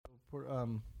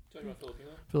Talking about Filipino?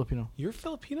 Filipino. You're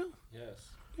Filipino? Yes.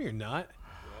 No, you're not.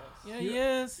 Yes. Yeah, he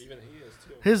is. Even he is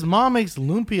too. His mom makes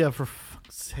lumpia for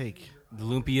fuck's sake. The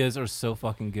lumpias are so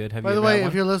fucking good. Have By you the ever way, had if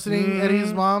one? you're listening,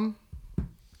 Eddie's mom,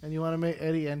 and you want to make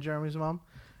Eddie and Jeremy's mom,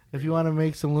 if you want to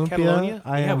make some lumpia,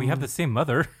 Catalonia? we have the same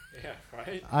mother. Yeah,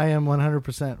 right? I am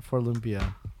 100% for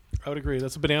lumpia. I would agree.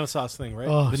 That's a banana sauce thing, right?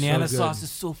 Oh, Banana so good. sauce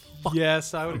is so fucking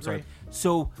Yes, I would agree. sorry.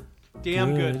 So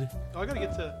Damn good. good. Oh, I gotta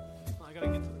get to the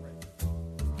right.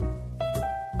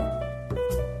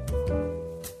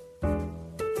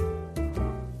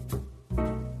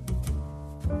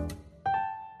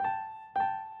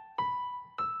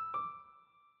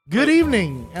 Good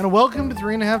evening, and welcome to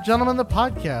 3.5 Gentlemen, the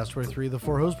podcast, where 3 of the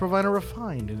 4 hosts provide a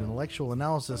refined and intellectual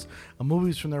analysis of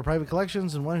movies from their private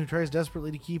collections and one who tries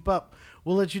desperately to keep up.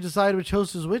 We'll let you decide which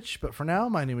host is which, but for now,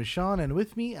 my name is Sean, and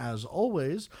with me, as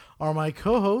always, are my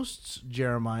co-hosts,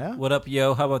 Jeremiah, What up,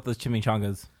 yo? How about those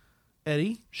chimichangas?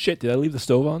 Eddie, Shit, did I leave the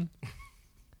stove on?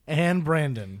 and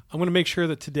Brandon. I'm gonna make sure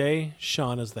that today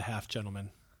Sean is the half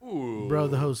gentleman. Bro,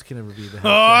 the host can never be the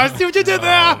Oh, I see what you did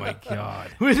there. Oh my god.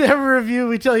 With every review,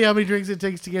 we tell you how many drinks it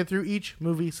takes to get through each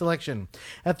movie selection.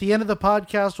 At the end of the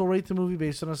podcast, we'll rate the movie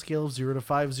based on a scale of 0 to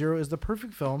 5. 0 is the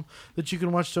perfect film that you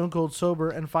can watch stone cold sober,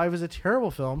 and 5 is a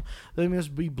terrible film that you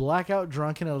must be blackout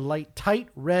drunk in a light, tight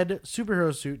red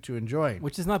superhero suit to enjoy.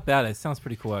 Which is not bad. It sounds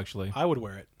pretty cool, actually. I would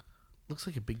wear it. Looks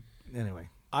like a big... Anyway.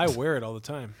 I wear it all the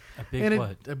time. A big And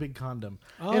what? a big condom.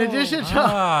 Oh, in addition to...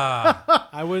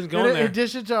 I wasn't going In there.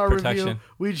 addition to our review, Protection.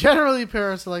 we generally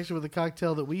pair our selection with a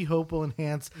cocktail that we hope will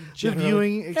enhance the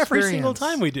viewing experience. Every single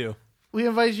time we do. We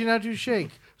invite you now to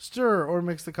shake, stir, or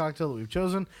mix the cocktail that we've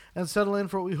chosen and settle in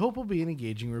for what we hope will be an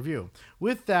engaging review.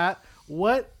 With that,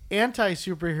 what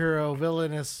anti-superhero,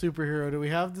 villainous superhero do we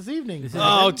have this evening?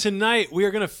 Oh, tonight we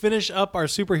are going to finish up our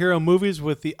superhero movies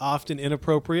with the often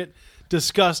inappropriate,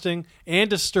 disgusting, and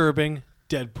disturbing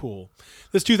Deadpool.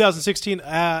 This 2016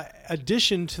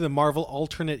 addition to the Marvel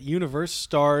Alternate Universe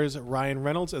stars Ryan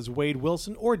Reynolds as Wade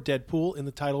Wilson, or Deadpool, in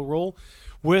the title role,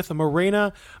 with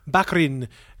Morena Baccarin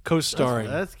co-starring.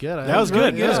 That's good. That was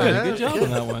good. Yeah, That was good. yeah. Good job on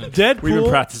that one. Deadpool. We've been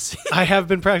practicing. I have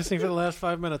been practicing for the last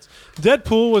 5 minutes.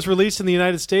 Deadpool was released in the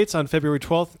United States on February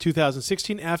 12th,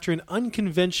 2016, after an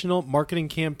unconventional marketing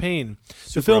campaign.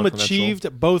 The film unconventional.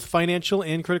 achieved both financial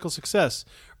and critical success,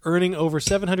 earning over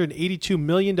 $782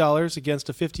 million against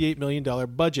a $58 million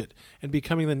budget, and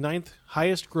becoming the 9th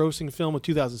highest grossing film of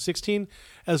 2016,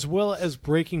 as well as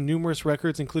breaking numerous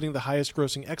records, including the highest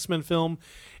grossing X-Men film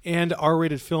and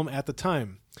R-rated film at the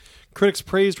time. Critics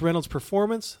praised Reynolds'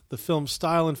 performance, the film's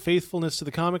style and faithfulness to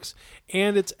the comics,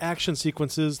 and its action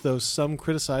sequences, though some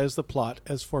criticized the plot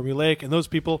as formulaic, and those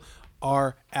people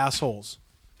are assholes.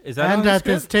 Is that on And the at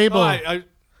this script? table,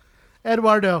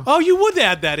 Eduardo, Oh, you would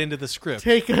add that into the script.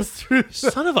 take us through.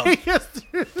 Son of a... Take us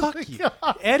through. Fuck you.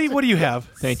 Eddie, what do you have?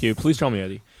 Thank you. Please call me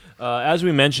Eddie. As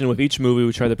we mentioned, with each movie,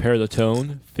 we try to pair the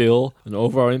tone, feel, and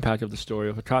overall impact of the story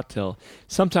with a cocktail.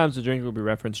 Sometimes the drink will be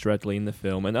referenced directly in the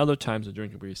film, and other times the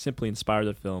drink will be simply inspired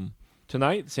of the film.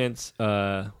 Tonight, since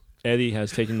Eddie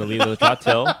has taken the lead of the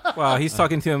cocktail, Wow, he's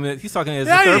talking to him. He's talking as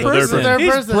Yeah, a third he's- person. third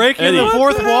He's person. breaking Eddie. the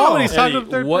fourth What the wall, hell? and he's talking to Eddie,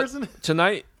 the third what- person.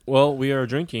 tonight, well, we are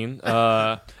drinking. It's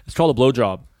called a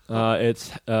blowjob.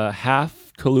 It's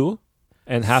half Kahlua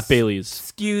and half Bailey's.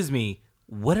 Excuse me.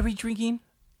 What are we drinking?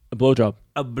 A blowjob.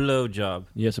 A blowjob.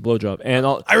 Yes, a blowjob. And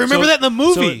I remember that in the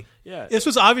movie. yeah. This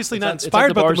was obviously It's not at- it's at inspired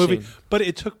the by bar the movie, scene. but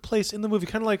it took place in the movie,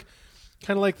 kind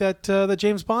of like that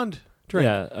James Bond drink,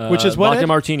 Yeah, which is what? vodka Ed?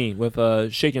 martini with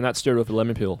shaken, not stirred with a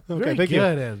lemon peel. Okay, Very thank you.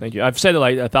 good, Ed. Thank you. I've said it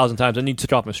like 1,000 times. I need to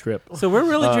drop my script. So we're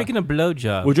really drinking a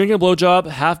blowjob. We're drinking a blowjob,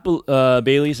 half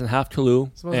Bailey's and half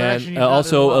Kahlua, Some of the action and you got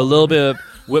also as well. a little bit of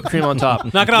whipped cream on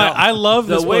top. Not gonna lie, I love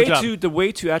this the way blowjob. the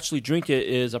way to actually drink it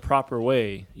is a proper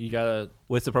way. You gotta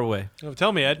What's the proper way? Oh,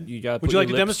 tell me, Ed. you gotta. Would put you like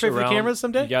your to lips demonstrate for the around- cameras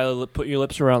someday? You gotta put your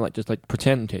lips around like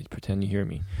pretend you hear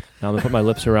me. Now I'm gonna put my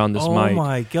lips around this Oh mic.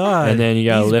 my god! And then you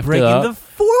gotta He's lift it breaking up. the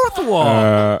fourth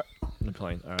wall. I'm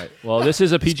playing. All right. Well, this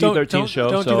is a Just don't- PG-13 don't- show.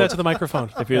 Don't so do that to the microphone.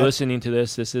 if you're listening to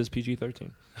this is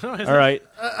PG-13. All All right.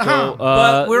 So,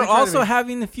 But we're we try to also make-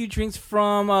 having a few drinks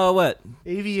from what?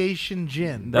 Aviation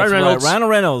Gin. That's Ryan Reynolds. right, Ryan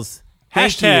Reynolds.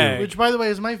 Thank Hashtag. you. Which, by the way,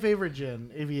 is my favorite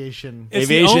gin. Aviation. It's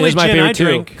Aviation the only is my gin favorite I too.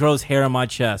 drink. Grows hair on my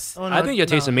chest. Oh, I think it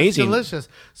tastes it's amazing. delicious.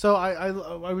 So I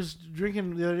was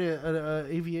drinking the other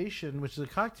day Aviation, which is a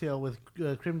cocktail with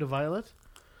creme de violet.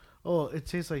 Oh, it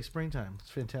tastes like springtime.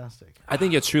 It's fantastic. I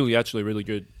think it's truly actually really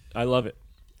good. I love it.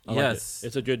 I Yes. like it.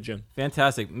 It's a good gym.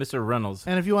 Fantastic, Mr. Reynolds.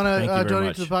 And if you want Thank you to very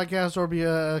donate to much. the podcast or be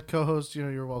a co-host,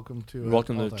 you're welcome to. You're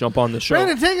welcome all to time. jump on the show.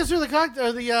 Brandon, take us through the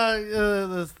cocktail,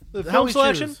 the The how film we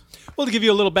selection. choose. Well, to give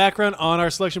you a little background on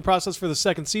our selection process for the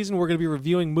second season, we're going to be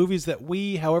reviewing movies that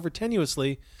we, however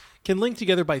tenuously, can link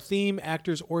together by theme,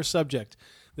 actors, or subject.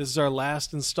 This is our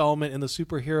last installment in the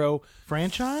superhero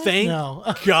Franchise? Thank No.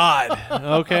 God.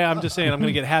 Okay, I'm just saying I'm going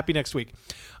to get happy next week.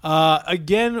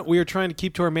 Again, we are trying to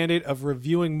keep to our mandate of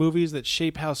reviewing movies that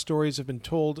shape how stories have been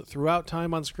told throughout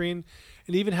time on screen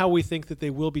and even how we think that they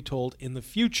will be told in the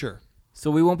future.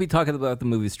 So we won't be talking about the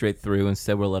movie straight through.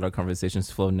 Instead, we'll let our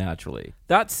conversations flow naturally.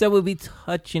 That said, we'll be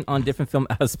touching on different film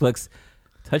aspects.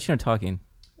 Touching or talking?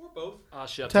 Or both. Oh,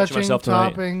 shit, I'm Touching, myself tonight.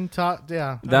 topping,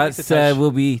 yeah. That like to said, touch-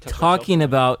 we'll be touch myself talking tonight.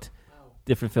 about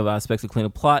different film aspects,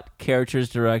 including plot, characters,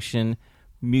 direction,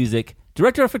 music,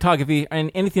 director of photography, and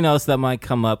anything else that might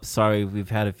come up. Sorry, we've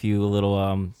had a few little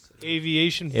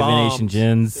Aviation aviation bombs.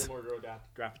 gins.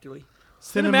 Graphically.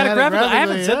 Cinematic graphic. I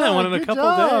haven't said that one in a good couple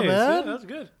job, days. man. Yeah, that's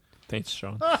good. Thanks,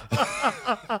 Sean.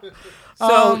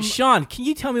 So, Sean, can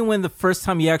you tell me when the first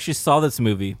time you actually saw this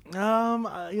movie?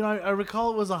 I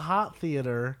recall it was a hot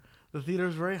theater. The theater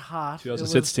was very hot.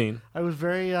 2016. I was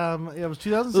very it was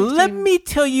 2016. Let me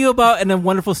tell you about a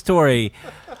wonderful story.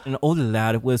 An older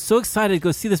lad was so excited to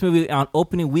go see this movie on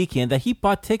opening weekend that he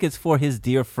bought tickets for his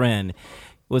dear friend. It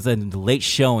was a late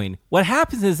showing. What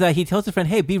happens is that he tells a friend,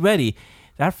 hey, be ready.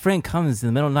 That friend comes in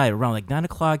the middle of the night around like 9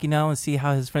 o'clock, and see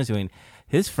how his friend's doing.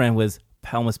 His friend was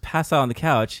almost passed out on the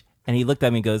couch, and he looked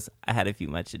at me and goes, I had a few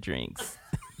much drinks.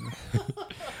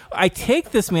 I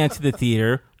take this man to the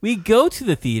theater. We go to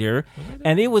the theater,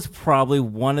 and it was probably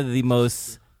one of the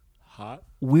most Hot.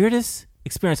 weirdest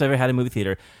experience I ever had in a movie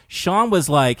theater. Sean was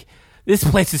like, this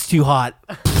place is too hot.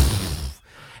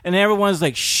 And everyone's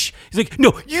like, shh. He's like,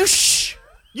 no, you shh.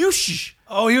 You shh.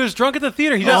 Oh, he was drunk at the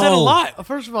theater. He does that a Oh. lot.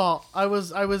 First of all, I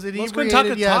was Let's go and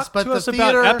inebriated, yes, talk but to the us about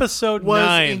theater episode was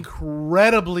 9.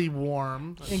 incredibly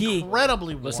warm.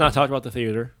 Incredibly warm. Let's not talk about the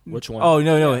theater. Which one? Oh,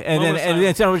 no. And then, Moment and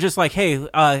then Sean was just like, hey,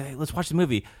 let's watch the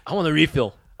movie. I want a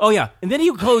refill. Oh, yeah. And then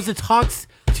he goes and talks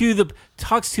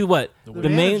to what? The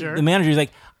manager. The manager. He's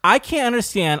like, I can't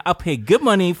understand. I'll pay good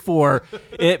money for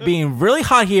it being really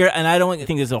hot here, and I don't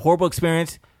think it's a horrible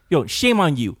experience. Yo, shame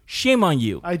on you. Shame on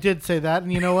you. I did say that,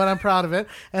 and you know what? I'm proud of it.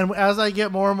 And as I get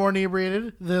more and more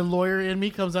inebriated, the lawyer in me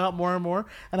comes out more and more,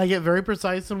 and I get very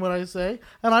precise in what I say.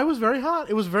 And I was very hot.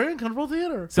 It was a very uncomfortable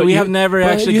theater. So we have never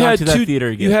But actually you gone had to that two- theater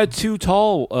again. You had two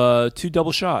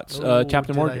double shots. Oh,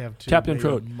 Captain did I Morgan, have two? Captain Maybe I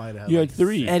Trode. might have You had like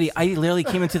 3. Eddie, I literally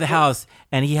came into the house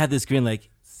and he had this grin like,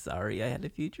 sorry, I had a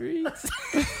few drinks.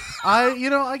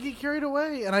 I get carried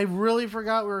away, and I really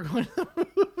forgot we were going to the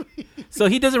movie. So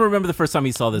he doesn't remember the first time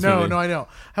he saw this movie. No, I know.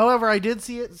 However, I did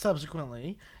see it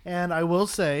subsequently, and I will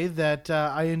say that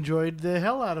I enjoyed the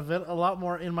hell out of it a lot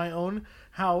more in my own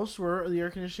house where the air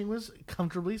conditioning was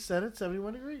comfortably set at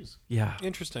 71 degrees. Yeah.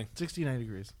 Interesting. 69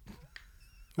 degrees.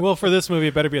 Well, for this movie,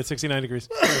 it better be at 69 degrees.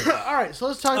 All right, so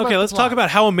let's talk about Okay, the let's plot. talk about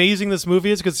how amazing this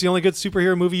movie is because it's the only good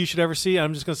superhero movie you should ever see.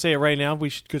 I'm just going to say it right now. We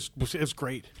should. 'Cause it's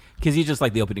great. Because he just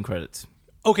like the opening credits.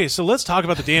 Okay, so let's talk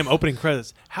about the damn opening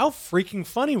credits. How freaking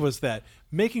funny was that?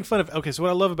 Making fun of. Okay, so what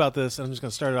I love about this, and I'm just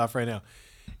going to start it off right now.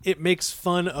 It makes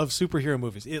fun of superhero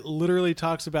movies. It literally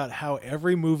talks about how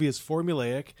every movie is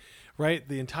formulaic, right?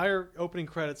 The entire opening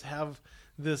credits have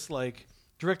this like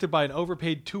directed by an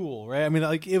overpaid tool, right? I mean,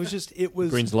 like it was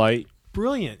Brings light.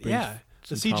 brilliant. Yeah,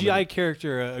 the some CGI comedy.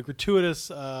 character, a gratuitous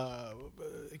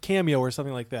cameo or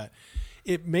something like that.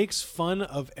 It makes fun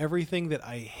of everything that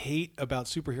I hate about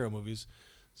superhero movies.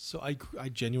 So I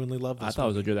genuinely love this. I thought it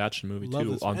was a good action movie Love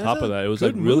too. this. On And top it's of a that, it was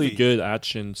a good really movie. good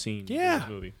action scene. Yeah. in this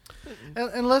movie.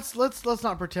 And let's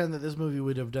not pretend that this movie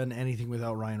would have done anything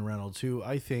without Ryan Reynolds, who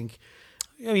I think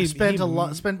I mean, spent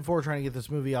he- spent before trying to get this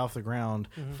movie off the ground.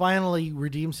 Finally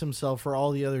redeems himself for all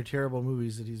the other terrible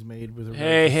movies that he's made with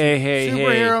Hey,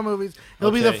 superhero movies. He'll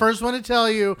be the Okay. first one to tell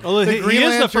you. Well, the he Green is the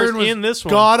Lantern first was in this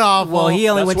one. God awful. Well, he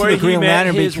only That's went to where the Green he met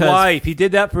Lantern his because wife. He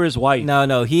did that for his wife.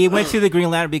 No, he went to the Green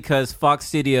Lantern because Fox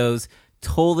Studios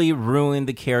totally ruined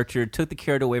the character, took the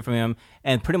character away from him,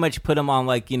 and pretty much put him on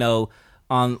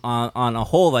on a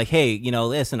whole like, hey,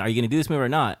 listen, are you going to do this movie or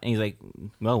not? And he's like,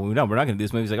 well, no, we're not going to do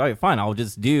this movie. He's like, all right, fine, I'll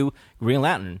just do Green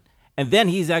Lantern. And then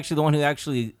he's actually the one who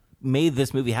actually made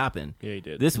this movie happen. Yeah, he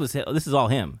did. This is all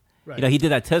him. Right. He did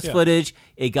that test Yeah. footage.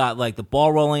 It got like the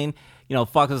ball rolling.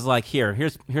 Fox was like, here's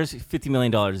 $50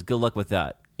 million. Good luck with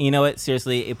that. You know what?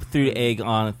 Seriously, it threw the egg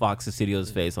on Fox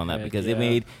Studios' face on that Heck because yeah.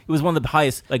 it was one of the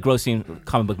highest grossing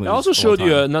comic book It movies. also of all showed you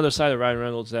time. another side of Ryan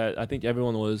Reynolds that I think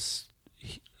everyone was.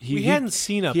 We hadn't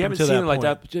seen up He haven't until seen that it like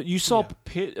point. that. You saw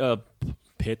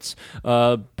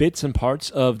bits and parts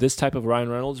of this type of Ryan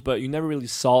Reynolds, but you never really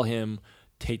saw him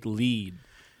take lead.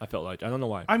 I felt like I don't know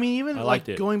why. I mean, even I like liked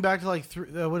it. going back to like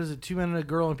what is it, 2 Men and a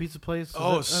Girl in a Pizza Place?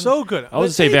 So good. I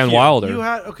would say Van Wilder. You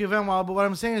had Van Wilder, but what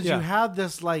I'm saying is Yeah. you had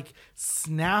this like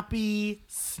snappy,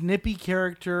 snippy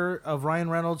character of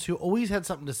Ryan Reynolds who always had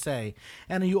something to say,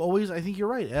 and I think you're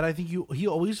right, and I think you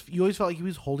always felt like he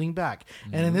was holding back.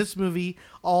 And in this movie,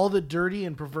 all the dirty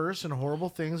and perverse and horrible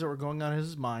things that were going on in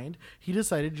his mind, he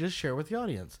decided to just share with the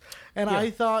audience. And I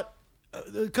thought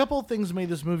a couple of things made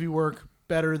this movie work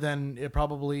better than it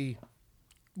probably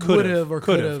could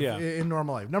have yeah. in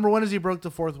normal life. Number one is he broke the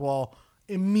fourth wall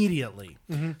immediately.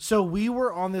 So we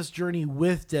were on this journey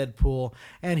with Deadpool,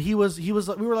 and we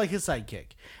were like his sidekick,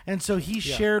 and so he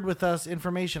shared with us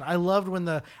information. I loved when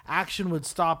the action would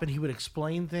stop and he would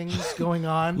explain things going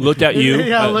on. Looked at you.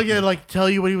 Look at like tell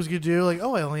you what he was gonna do. Like,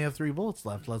 oh, I only have 3 bullets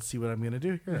left. Let's see what I'm gonna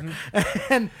do here.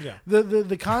 And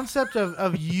the concept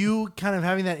of you kind of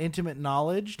having that intimate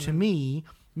knowledge to me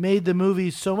made the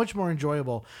movie so much more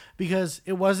enjoyable, because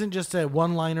it wasn't just a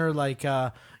one-liner like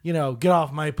get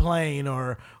off my plane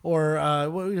or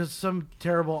some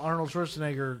terrible Arnold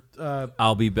Schwarzenegger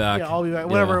I'll be back. I'll be back,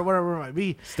 whatever it might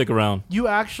be. Stick around. You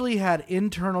actually had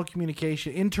internal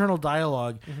communication, internal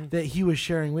dialogue that he was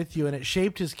sharing with you, and it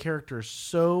shaped his character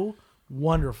so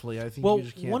wonderfully. I think. Well, you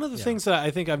just can't, one of the things that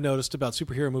I think I've noticed about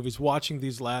superhero movies, watching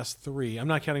these last 3, I'm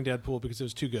not counting Deadpool because it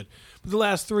was too good, but the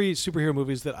last 3 superhero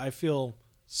movies that I feel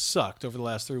sucked over the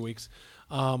last 3 weeks,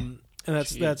 and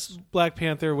that's Black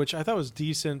Panther, which I thought was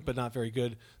decent but not very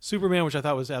good, Superman, which I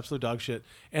thought was absolute dog shit,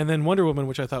 and then Wonder Woman,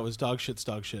 which I thought was dog shit.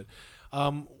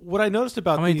 What I noticed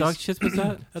about How many these, dog shits was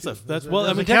that? that's well,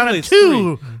 I mean, count technically of it's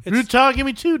 2. 3. You're talking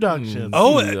me 2 dog shits.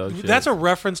 Oh, Shit. that's a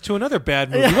reference to another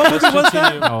bad movie. What movie was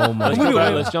that? Oh my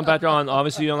Let's jump back on.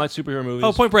 Obviously, you don't like superhero movies.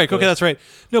 Oh, Point Break. Okay, that's right.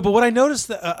 No, but what I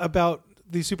noticed about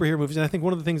these superhero movies, and I think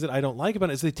one of the things that I don't like about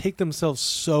it, is they take themselves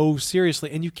so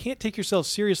seriously, and you can't take yourself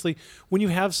seriously when you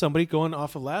have somebody going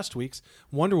off of last week's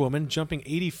Wonder Woman jumping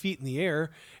 80 feet in the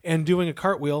air and doing a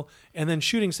cartwheel and then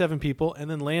shooting 7 people and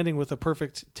then landing with a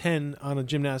perfect 10 on a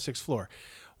gymnastics floor.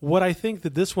 What I think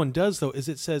that this one does, though, is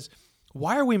it says,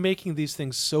 why are we making these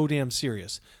things so damn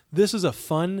serious? This is a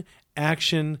fun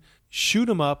action, shoot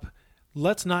 'em up,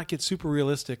 let's not get super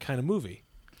realistic kind of movie.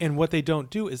 And what they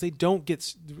don't do is they don't get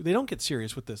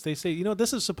serious with this. They say,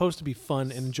 this is supposed to be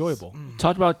fun and enjoyable.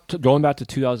 Talked about going back to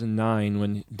 2009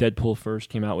 when Deadpool first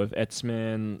came out with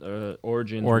X-Men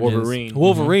Origins.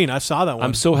 Wolverine, I saw that one.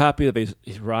 I'm so happy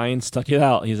that Ryan stuck it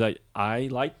out. He's like, I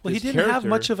like this he didn't have character,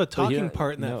 much of a but talking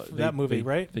part in that movie,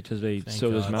 right? Because they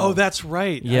sewed his God. mouth. Oh, that's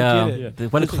right. Yeah. I get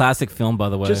it. What a classic film, by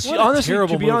the way. Just What a honestly,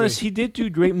 terrible to be movie. honest, he did do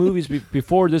great movies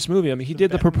before this movie. I mean, he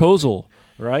did The Proposal,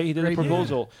 right? He did Great The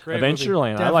Proposal. Great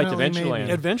Adventureland. movie. I liked Definitely Adventureland.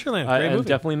 maybe. Adventureland, great movie.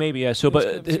 Definitely maybe, yeah. So, It's but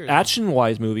kind of serious.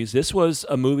 action-wise movies, this was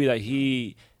a movie that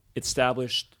he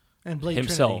established And Blade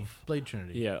himself. Trinity. Blade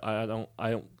Trinity. Yeah, I don't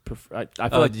prefer. I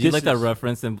feel like did you this like that is-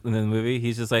 reference in the movie?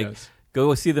 He's just like, Yes.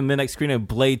 go see the midnight screening of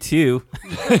Blade 2.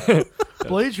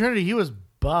 Blade Trinity, he was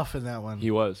buff in that one. He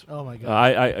was. Oh my god.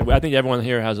 I think everyone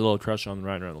here has a little crush on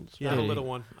Ryan Reynolds. I got a little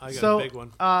one. I got So, a big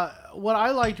one. what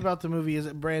I liked about the movie is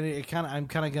that, Brandon, I'm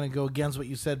kind of going to go against what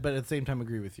you said, but at the same time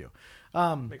agree with you.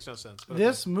 Makes no sense. But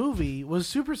This movie was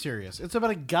super serious. It's about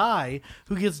a guy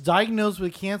who gets diagnosed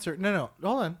with cancer. No,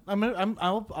 hold on.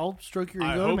 I'll stroke your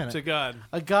I ego in a hope minute. to God.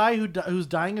 A guy who's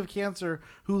dying of cancer,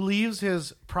 who leaves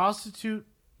his prostitute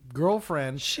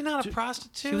girlfriend. Is she not a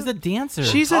prostitute? She was a dancer.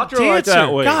 She's a Talk to her like dancer.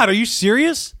 that way. God, are you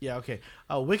serious? Yeah, okay.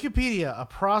 Wikipedia, a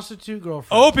prostitute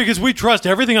girlfriend. Oh, because we trust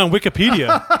everything on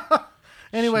Wikipedia.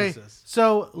 Anyway, Jesus.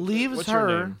 so leaves What's her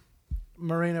her, name?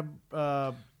 Marina.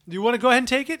 Do you want to go ahead and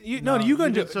take it? You go and you do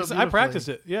did it. so 'cause I beautifully. practiced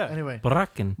it. Yeah. Anyway,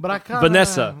 Bracken.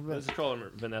 Vanessa. Let's call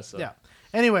her Vanessa. Yeah.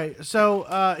 Anyway,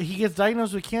 so he gets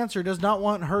diagnosed with cancer, does not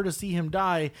want her to see him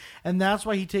die, and that's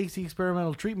why he takes the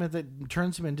experimental treatment that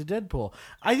turns him into Deadpool.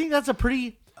 I think that's a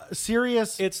pretty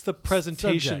serious. It's the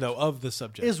presentation, Subject. though, of the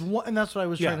subject. And that's what I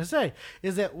was Yeah. trying to say,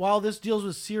 is that while this deals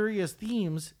with serious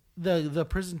themes, the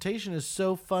presentation is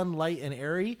so fun, light, and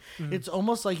airy. Mm-hmm. It's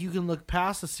almost like you can look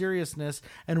past the seriousness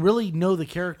and really know the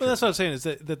character. Well, that's what I'm saying is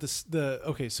that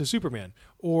okay, so Superman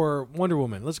or Wonder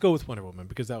Woman, let's go with Wonder Woman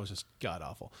because that was just god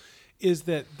awful, is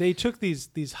that they took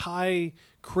these high,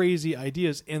 crazy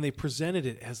ideas and they presented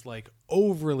it as like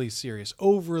overly serious,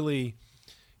 overly,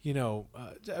 I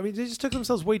mean, they just took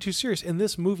themselves way too serious. And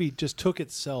this movie just took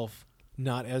itself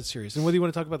not as serious. And whether you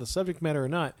want to talk about the subject matter or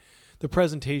not, the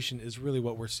presentation is really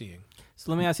what we're seeing.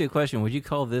 So let me ask you a question. Would you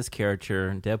call this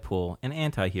character, Deadpool, an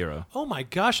anti-hero? Oh my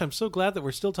gosh, I'm so glad that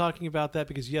we're still talking about that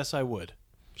because yes, I would.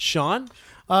 Sean?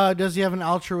 Does he have an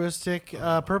altruistic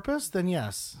purpose? Then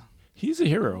yes. He's a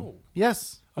hero.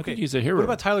 Yes. I think he's a hero. What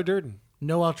about Tyler Durden?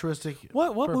 No altruistic.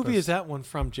 What purpose. movie is that one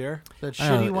from, Jer? That I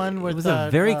don't shitty know. one with It was a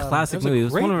very classic was a movie. It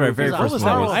was great one of our movie. very What first was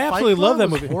movies. that? I Fight absolutely Club love that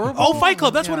was movie. horrible. Oh, Fight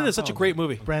Club. That's what Yeah. it is. Such a great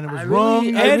movie. Brandon was I wrong.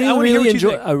 really, Ed, I wanna hear what you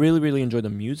think. I really enjoyed the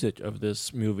music of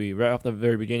this movie right off the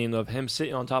very beginning of him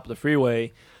sitting on top of the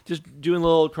freeway, just doing a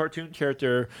little cartoon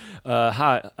character.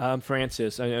 Hi, I'm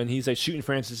Francis, and he's like shooting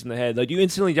Francis in the head. Like you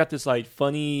instantly got this like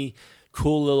funny,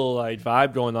 cool little like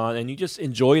vibe going on, and you just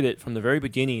enjoyed it from the very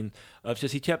beginning. Of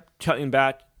just he kept cutting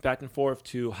back and forth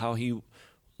to how he.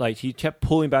 Like he kept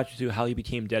pulling back to how he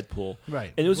became Deadpool,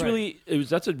 Right. And it was Right.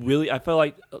 I felt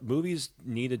like movies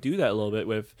need to do that a little bit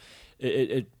with.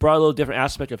 It brought a little different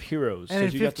aspect of heroes. And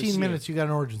 'cause in you got to 15 see minutes, it. you got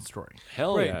an origin story.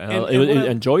 Hell Right. yeah, And I what I-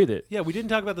 enjoyed it. Yeah, we didn't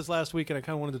talk about this last week, and I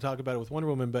kind of wanted to talk about it with Wonder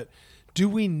Woman, but do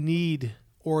we need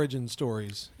origin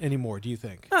stories anymore, do you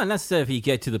think? Not necessarily if you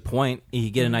get to the point,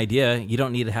 you get an idea. You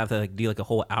don't need to have to do like a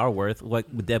whole hour worth.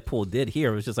 What Deadpool did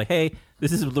here was just like, hey,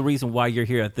 this is the reason why you're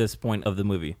here at this point of the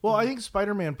movie. Well, I think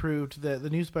Spider-Man proved that the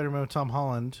new Spider-Man with Tom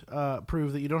Holland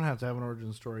proved that you don't have to have an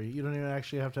origin story. You don't even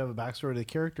actually have to have a backstory to the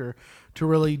character to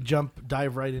really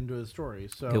dive right into his story.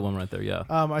 So Good one right there, yeah.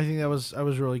 I think that was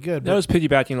really good. That was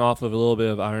piggybacking off of a little bit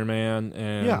of Iron Man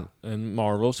and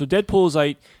Marvel. So Deadpool is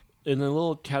like in a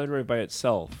little category by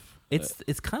itself.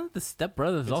 It's kind of the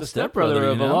stepbrother of all It's a stepbrother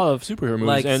of you know? a lot of superhero movies.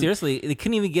 Like and seriously, they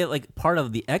couldn't even get like part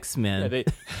of the X-Men. yeah,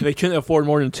 they couldn't afford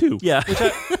more than two. Yeah.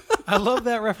 I love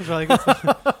that reference. Like,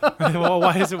 well,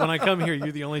 why is it when I come here,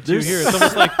 you're the only two here? It's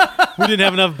almost like we didn't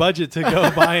have enough budget to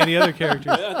go buy any other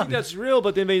characters. I think that's real,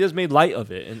 but they just made light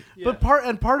of it. And But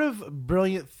part of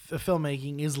brilliant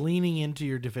filmmaking is leaning into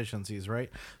your deficiencies, right?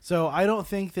 So I don't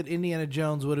think that Indiana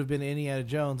Jones would have been Indiana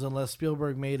Jones unless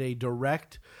Spielberg made a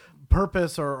direct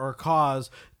purpose or cause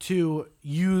to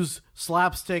use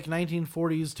slapstick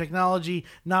 1940s technology,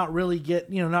 not really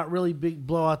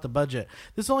blow out the budget.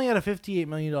 This only had a $58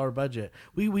 million budget.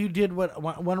 We did what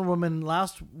Wonder Woman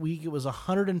last week. It was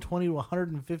 $120 to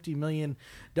 $150 million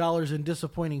in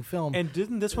disappointing film. And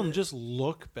didn't this one just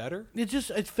look better? It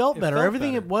felt better. felt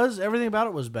Everything better. everything about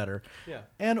it was better. Yeah.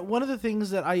 And one of the things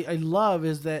that I love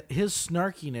is that his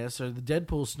snarkiness, or the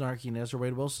Deadpool snarkiness, or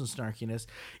Wade Wilson's snarkiness,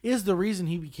 is the reason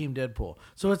he became Deadpool.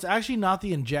 So it's actually not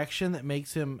the injection that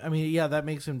makes him. I mean, yeah, that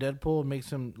makes him Deadpool and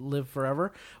makes him live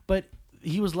forever. But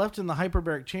he was left in the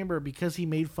hyperbaric chamber because he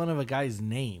made fun of a guy's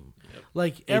name.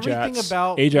 Like everything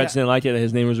about Ajax didn't like it.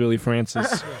 His name was really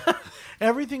Francis.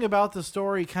 Everything about the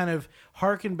story kind of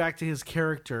harkened back to his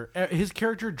character. His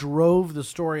character drove the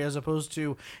story as opposed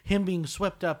to him being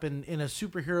swept up in a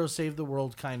superhero save the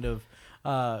world kind of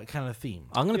theme.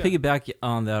 I'm going to piggyback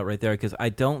on that right there because I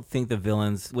don't think the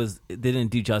villains didn't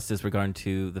do justice regarding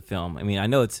to the film. I mean, I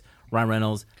know it's Ryan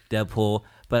Reynolds, Deadpool,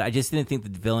 but I just didn't think the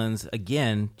villains,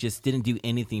 again, just didn't do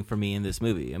anything for me in this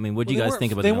movie. I mean, what do you guys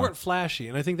think about They them? weren't flashy,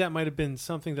 and I think that might have been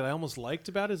something that I almost liked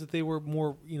about it, is that they were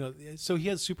more, so he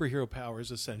has superhero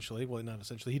powers, essentially. Well, not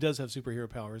essentially. He does have superhero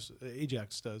powers.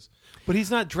 Ajax does. But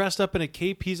he's not dressed up in a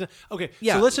cape. Okay,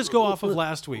 Yeah, so let's just go off of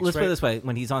last week's, Let's put right? it this way: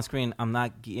 when he's on screen,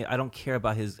 I don't care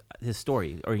about his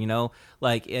story, or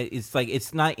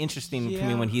it's not interesting for me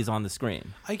Yeah. when he's on the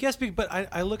screen. I guess, but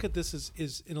I look at this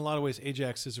as in a lot of ways,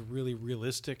 Ajax is a really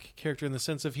realistic character in the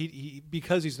sense of he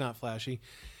because he's not flashy,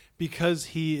 because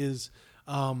he is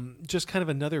just kind of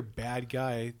another bad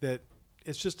guy that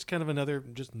it's just kind of another,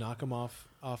 just knock him off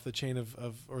the chain of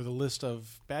or the list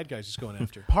of bad guys he's going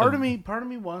after. Part of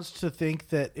me wants to think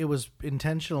that it was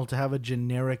intentional to have a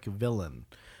generic villain.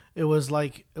 It was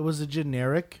a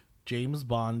generic James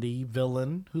Bondy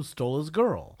villain who stole his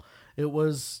girl. It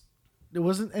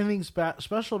wasn't anything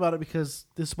special about it because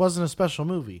this wasn't a special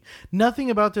movie. Nothing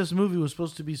about this movie was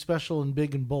supposed to be special and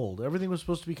big and bold. Everything was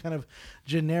supposed to be kind of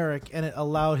generic, and it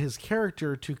allowed his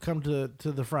character to come to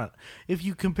the front. If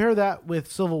you compare that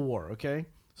with Civil War, okay?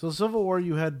 So Civil War,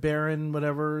 you had Baron,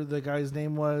 whatever the guy's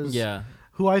name was, Yeah.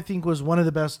 who I think was one of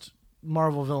the best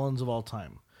Marvel villains of all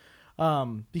time.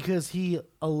 Because he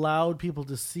allowed people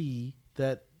to see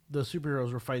that the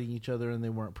superheroes were fighting each other and they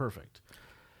weren't perfect.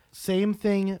 Same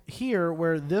thing here,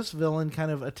 where this villain kind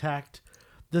of attacked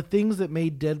the things that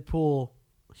made Deadpool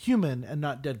human and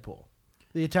not Deadpool.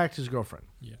 They attacked his girlfriend.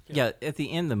 Yeah, at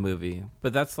the end of the movie,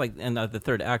 but that's like in the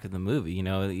third act of the movie.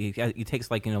 It takes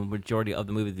majority of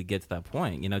the movie to get to that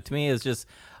point. To me, it's just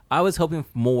I was hoping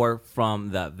more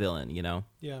from that villain.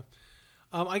 Yeah.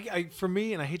 For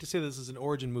me, and I hate to say this is an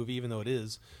origin movie, even though it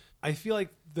is, I feel like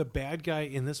the bad guy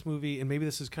in this movie, and maybe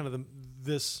this is kind of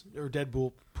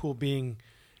Deadpool being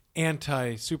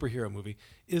anti-superhero movie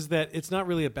is that it's not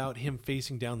really about him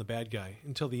facing down the bad guy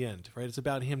until the end, right? It's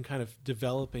about him kind of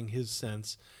developing his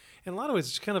sense. In a lot of ways,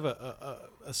 it's kind of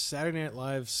a Saturday Night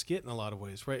Live skit in a lot of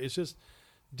ways, right? It's just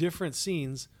different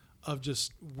scenes of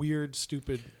just weird,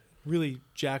 stupid, really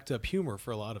jacked up humor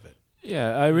for a lot of it.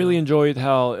 Yeah, I really enjoyed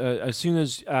how as soon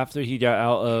as after he got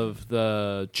out of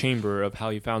the chamber, of how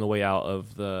he found a way out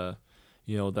of the,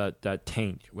 that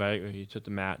tank, right? Where he took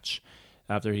the match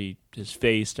after his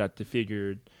face got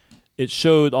disfigured. It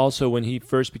showed also when he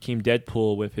first became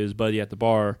Deadpool with his buddy at the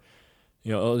bar.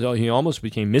 He almost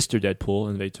became Mr. Deadpool,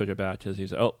 and they took it back because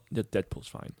he's Deadpool's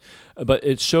fine. But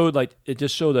it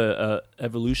just showed a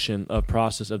evolution of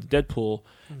process of the Deadpool,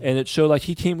 and it showed like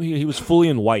he was fully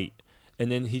in white.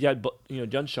 And then he got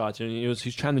gunshots, and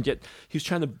he's trying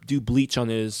to do bleach on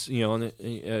his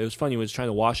it was funny when he was trying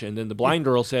to wash it, and then the blind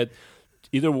girl said,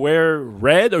 either wear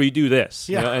red or you do this.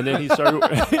 Yeah. And then he started.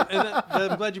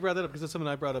 I'm glad you brought that up because that's something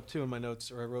I brought up too in my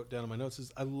notes, or I wrote down in my notes.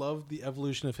 Is I love the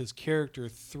evolution of his character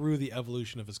through the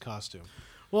evolution of his costume.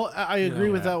 Well, I agree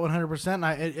with that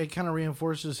 100%. It kind of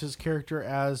reinforces his character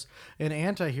as an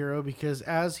anti-hero because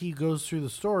as he goes through the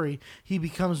story, he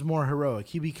becomes more heroic.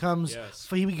 He becomes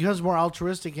more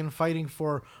altruistic in fighting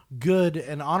for good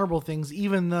and honorable things,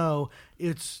 even though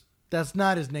that's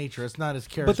not his nature. It's not his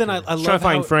character. But then I love trying to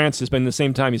find Francis, but at the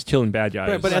same time he's killing bad guys.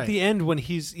 Right, but at the end when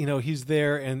he's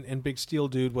there and Big Steel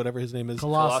Dude, whatever his name is,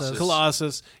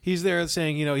 Colossus, he's there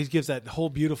saying, he gives that whole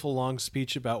beautiful long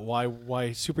speech about why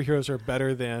superheroes are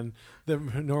better than the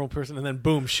normal person, and then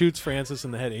boom, shoots Francis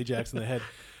in the head, Ajax in the head.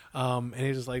 And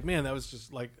he's just like, man, that was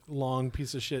just like long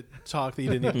piece of shit talk that you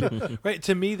didn't even do. Right?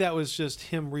 To me, that was just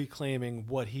him reclaiming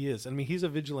what he is. I mean, he's a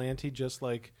vigilante just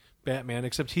like Batman,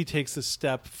 except he takes a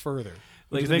step further.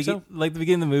 Like the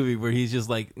beginning of the movie where he's just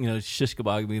like, shish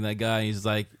kebab being that guy. And he's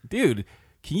like, dude,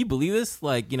 can you believe this?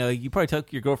 Like, you probably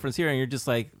took your girlfriend's here and you're just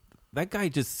like, that guy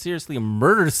just seriously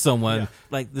murdered someone. Yeah.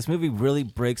 Like, this movie really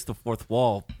breaks the fourth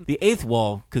wall. The eighth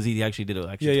wall, because he actually did it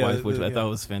twice, which I thought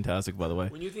was fantastic, by the way.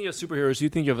 When you think of superheroes, you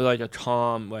think of like a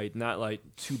calm, like not like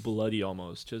too bloody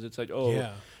almost. Because it's like,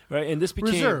 right? And this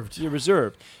became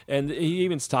reserved. And he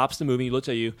even stops the movie. He looks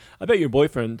at you. I bet your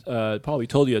boyfriend probably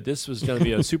told you that this was going to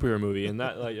be a superhero movie, and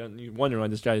that you wonder why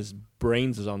this guy's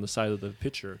brains is on the side of the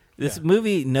picture. This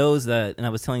movie knows that, and I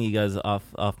was telling you guys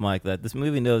off mic that this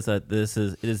movie knows that it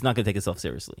is not going to take itself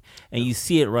seriously, and you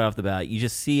see it right off the bat. You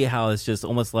just see how it's just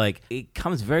almost like it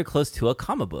comes very close to a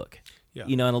comic book. Yeah.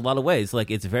 In a lot of ways,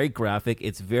 like it's very graphic,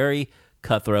 it's very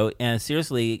cutthroat, and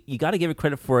seriously, you got to give it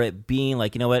credit for it being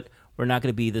like, what. We're not going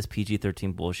to be this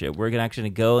PG-13 bullshit. We're going to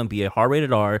actually go and be a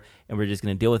R-rated R, and we're just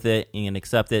going to deal with it and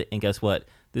accept it. And guess what?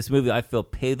 This movie, I feel,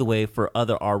 paved the way for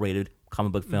other R-rated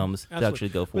comic book films to actually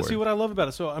go forward. But see, what I love about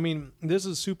it, so, I mean, this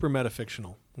is super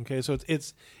metafictional, okay? So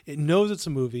it knows it's a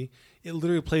movie. It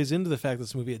literally plays into the fact that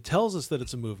it's a movie. It tells us that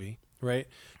it's a movie, right?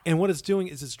 And what it's doing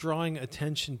is it's drawing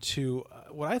attention to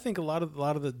what I think a lot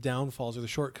of the downfalls or the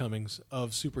shortcomings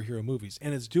of superhero movies.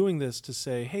 And it's doing this to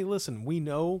say, hey, listen, we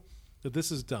know that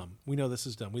this is dumb. We know this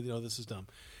is dumb. We know this is dumb.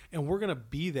 And we're going to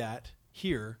be that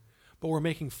here, but we're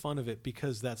making fun of it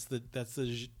because that's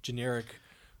the generic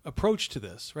approach to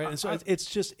this, right? And so it's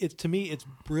to me, it's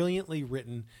brilliantly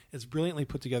written. It's brilliantly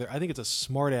put together. I think it's a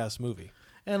smart-ass movie.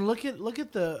 And look at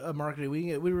the marketing.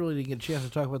 We really didn't get a chance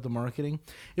to talk about the marketing.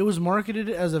 It was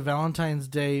marketed as a Valentine's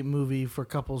Day movie for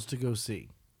couples to go see.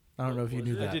 I don't know if you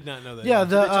knew that. I did not know that. Yeah,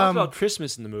 they talk about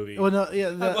Christmas in the movie. Well, no, yeah,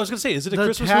 I was going to say, is it a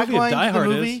Christmas movie? The tagline Die to the Hard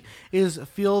movie is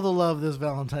 "Feel the love this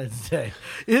Valentine's Day."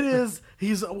 It is.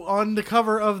 He's on the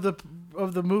cover of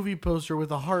the movie poster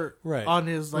with a heart on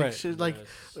his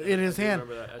in his hand.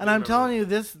 And I'm telling you,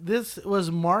 this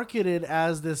was marketed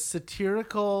as this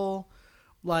satirical,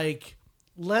 like,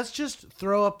 let's just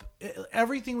throw up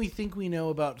everything we think we know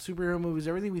about superhero movies,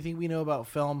 everything we think we know about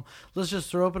film. Let's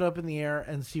just throw it up in the air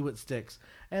and see what sticks.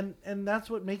 And that's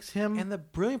what makes him. And the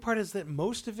brilliant part is that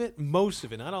most of it,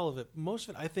 not all of it, most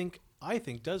of it, I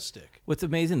think does stick. What's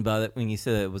amazing about it when you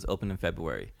said it was open in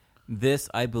February, this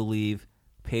I believe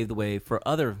paved the way for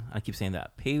other. I keep saying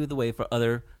that paved the way for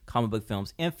other comic book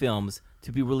films and films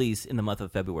to be released in the month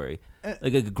of February.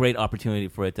 Like a great opportunity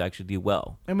for it to actually do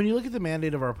well. And when you look at the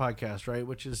mandate of our podcast, right,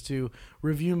 which is to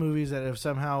review movies that have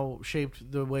somehow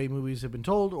shaped the way movies have been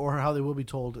told or how they will be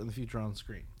told in the future on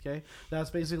screen. Okay,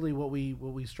 that's basically what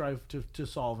we strive to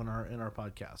solve in our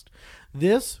podcast.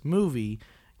 This movie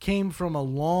came from a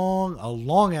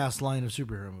long ass line of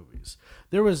superhero movies.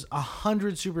 There was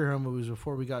 100 superhero movies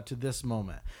before we got to this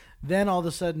moment. Then all of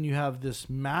a sudden you have this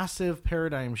massive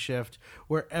paradigm shift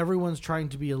where everyone's trying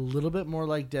to be a little bit more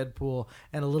like Deadpool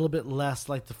and a little bit less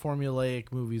like the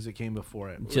formulaic movies that came before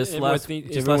it. Just everyone's last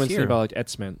thinking year. about like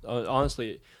X-Men.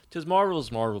 Honestly, because Marvel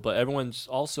is Marvel, but everyone's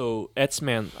also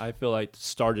X-Men. I feel like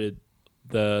started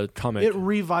the comic. It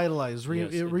revitalized.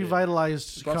 Yes, it it did.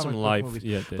 revitalized brought comic some book life. movies.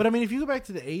 Yeah, it did. But I mean, if you go back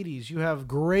to the '80s, you have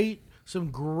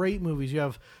some great movies. You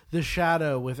have The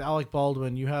Shadow with Alec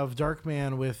Baldwin. You have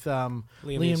Darkman with Liam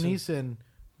Neeson.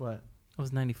 What? It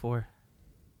was 94.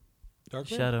 Dark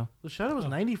Shadow. The Shadow was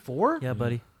 '94. Yeah,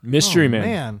 buddy. Mystery Oh,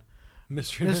 Man.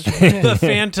 Mystery Mystery Man. Man. The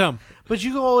Phantom. But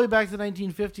you go all the way back to the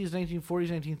 1950s, 1940s,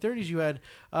 1930s. You had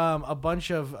a bunch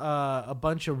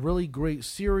of really great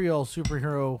serial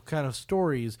superhero kind of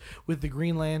stories with the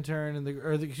Green Lantern and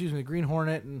the Green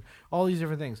Hornet and all these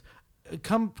different things.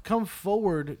 Come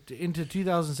forward into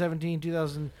 2017,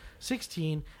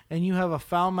 2016, and you have a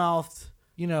foul-mouthed,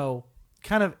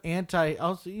 kind of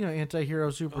anti-hero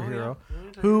superhero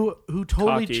who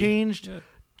totally Cocky. changed. Yeah.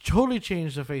 Totally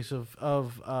changed the face of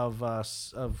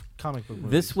comic book movies.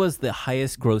 This was the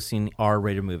highest grossing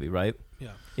R-rated movie, right?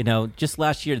 Yeah. Just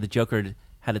last year, the Joker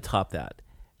had to top that.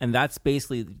 And that's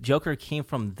basically, Joker came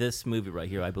from this movie right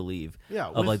here, I believe. Yeah,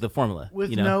 Of like the formula.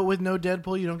 With no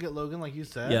Deadpool, you don't get Logan, like you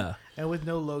said. Yeah. And with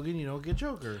no Logan, you don't get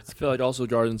Joker. I feel like also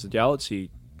Guardians of the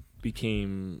Galaxy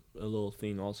became a little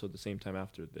thing also at the same time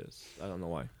after this. I don't know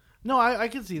why. No, I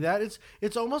can see that.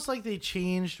 It's almost like they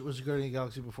changed. Was Guardians of the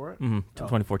Galaxy before it? Mm-hmm.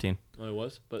 2014. Oh, it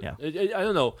was, but Yeah. I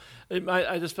don't know.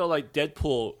 I just felt like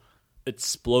Deadpool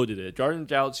exploded it. Guardians of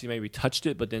the Galaxy maybe touched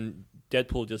it, but then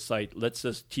Deadpool just like, let's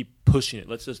just keep pushing it.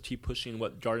 Let's just keep pushing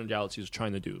what Guardians of the Galaxy was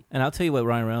trying to do. And I'll tell you what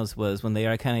Ryan Reynolds was when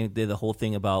they kind of did the whole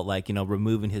thing about like,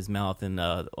 removing his mouth and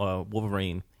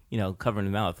Wolverine, covering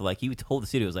the mouth. Like he told the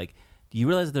studio, was like, do you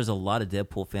realize that there's a lot of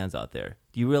Deadpool fans out there?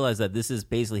 Do you realize that this is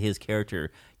basically his character?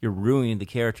 You're ruining the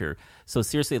character. So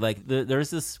seriously, like there's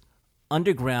this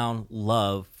underground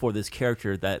love for this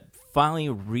character that finally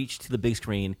reached to the big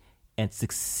screen and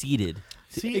succeeded.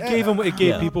 See, It gave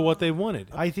Yeah. people what they wanted.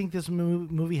 I think this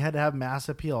movie had to have mass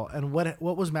appeal, and what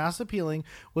was mass appealing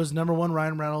was, number one,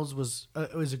 Ryan Reynolds was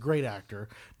a great actor.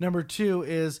 Number two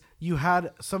is you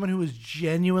had someone who was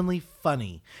genuinely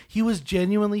funny. He was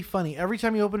genuinely funny. Every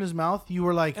time he opened his mouth, you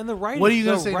were like, And the writing, "What are you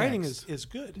going to say writing next?" is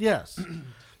good. Yes.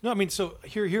 No, I mean, so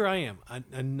here I am,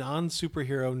 a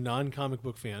non-superhero, non-comic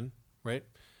book fan, right?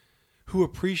 Who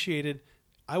appreciated,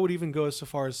 I would even go so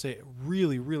far as to say,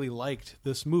 really, really liked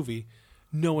this movie,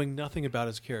 knowing nothing about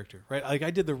his character, right? Like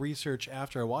I did the research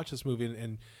after I watched this movie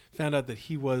and found out that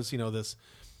he was, this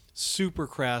super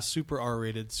crass, super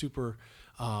R-rated, super,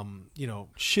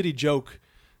 shitty joke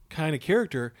kind of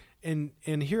character, and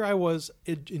here I was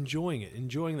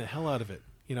enjoying the hell out of it,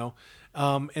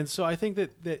 and so I think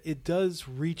that it does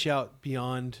reach out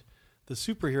beyond the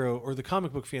superhero or the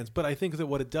comic book fans, but I think that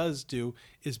what it does do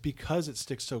is, because it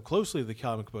sticks so closely to the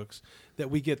comic books, that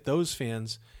we get those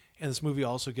fans. And this movie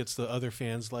also gets the other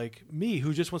fans like me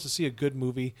who just wants to see a good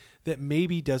movie that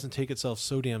maybe doesn't take itself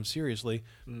so damn seriously,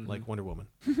 like Wonder Woman.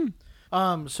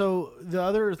 So the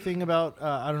other thing about,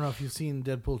 I don't know if you've seen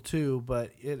Deadpool 2, but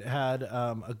it had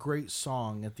a great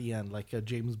song at the end, like a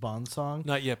James Bond song.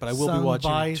 Not yet, but I will sung be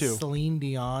watching by it too. Celine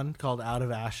Dion, called "Out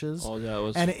of Ashes." Oh, yeah,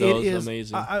 and that was is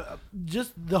amazing.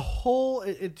 Just the whole,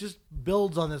 it just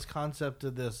builds on this concept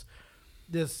of this.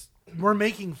 We're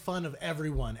making fun of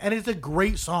everyone, and it's a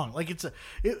great song. Like if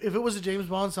it was a James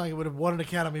Bond song, it would have won an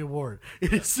Academy Award.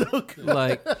 It is so good.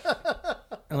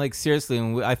 Like seriously,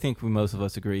 and I think most of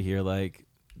us agree here. Like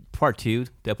part 2,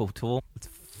 Deadpool 2, it's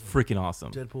freaking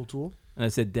awesome. Deadpool Tool. And I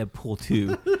said Deadpool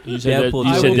 2. You said Deadpool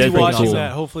you I said will be Deadpool watching too.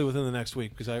 that hopefully within the next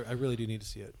week because I really do need to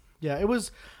see it. Yeah, it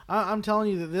was. I'm telling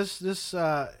you that this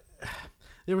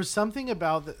there was something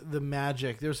about the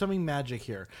magic. There was something magic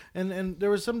here, and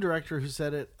there was some director who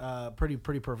said it pretty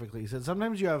perfectly. He said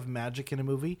sometimes you have magic in a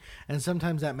movie, and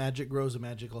sometimes that magic grows a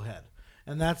magical head.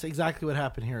 And that's exactly what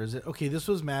happened here. Is it okay? This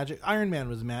was magic. Iron Man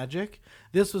was magic.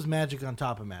 This was magic on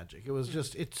top of magic. It was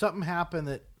just something happened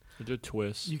that It's a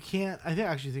twist. you can't. I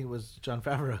actually think it was Jon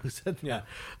Favreau who said that.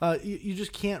 Yeah. You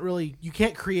just can't really. You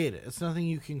can't create it. It's nothing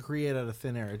you can create out of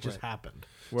thin air. It just happened.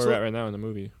 Where we're at right now in the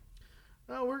movie.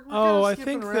 Oh, we're Oh, kinda I skipping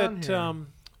think around that here.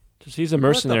 Just he's a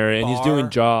mercenary and he's doing bar.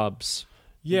 jobs.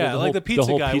 Yeah, The like whole- the pizza the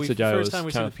whole guy. pizza guy first was time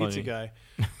we saw the kinda pizza funny. guy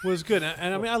was good,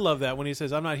 and I mean I love that when he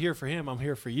says, "I'm not here for him, I'm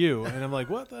here for you," and I'm like,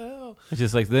 "What the hell?" It's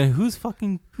just like, then whose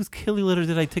killy litter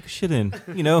did I take a shit in?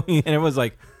 And everyone's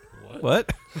like,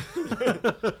 what?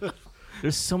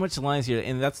 There's so much lines here,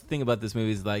 and that's the thing about this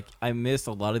movie is like I missed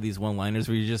a lot of these one-liners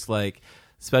where you're just like,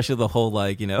 especially the whole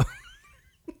like the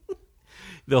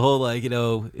whole like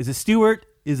is it Stewart?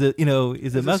 Is it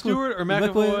Is it Stewart or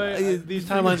McAvoy? These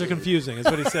timelines are confusing, is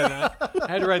what he said. I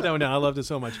had to write that one down. I loved it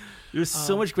so much. There's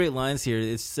so much great lines here.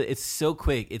 It's so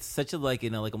quick. It's such a like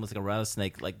almost like a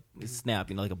rattlesnake like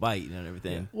snap, like a bite, and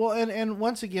everything. Yeah. Well, and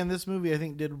once again, this movie I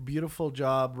think did a beautiful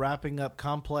job wrapping up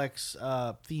complex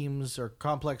themes or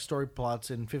complex story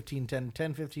plots in 15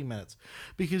 minutes,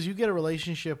 because you get a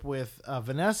relationship with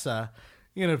Vanessa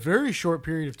in a very short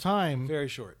period of time. Very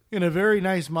short. In a very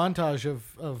nice montage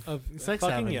of sex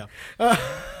fucking, having. yeah.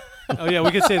 Oh, yeah,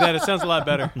 we could say that. It sounds a lot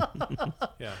better.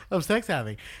 Yeah. Of sex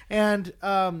having. And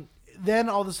then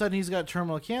all of a sudden he's got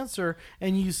terminal cancer,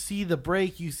 and you see the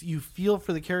break. You feel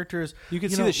for the characters. You can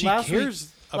see that she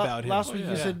cares about him. Last week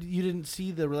you said you didn't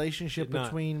see the relationship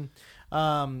between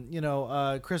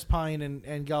Chris Pine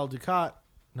and Gal Dukat.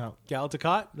 No. Gal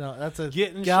Dukat? No, that's a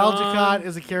Getting Gal Sean. Dukat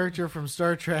is a character from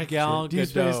Star Trek. Gal Deep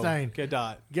Space Nine.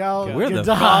 Gadot. Gal Where the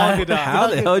Gadot. Gadot. How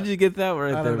the hell did you get that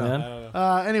right I there, don't know.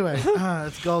 man? Anyway,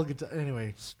 it's Gal Gadot.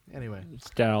 Anyway. It's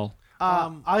Gal.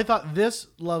 I thought this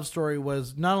love story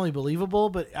was not only believable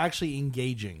but actually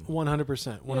engaging.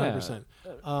 100%. 100%.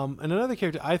 And another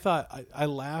character I thought I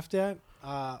laughed at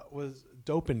was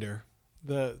Dopinder,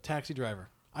 the taxi driver.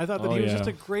 I thought that he was just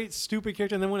a great, stupid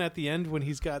character. And then at the end, when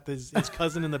he's got his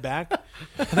cousin in the back,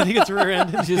 and then he gets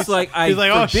rear-ended. He's just like, I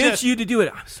forbid you to do it.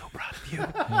 I'm so proud of you.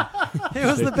 It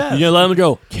was the best. You're gonna let him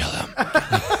go. Kill him.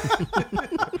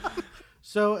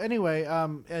 So anyway,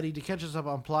 Eddie, to catch us up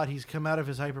on plot, he's come out of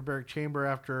his hyperbaric chamber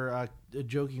after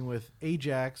joking with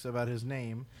Ajax about his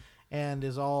name, and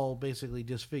is all basically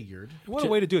disfigured. What a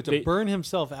way to do it, to burn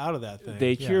himself out of that thing.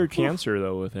 They cured cancer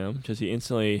though with him, because he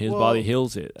instantly his body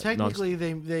heals it. Technically,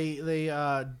 they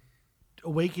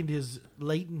awakened his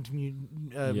latent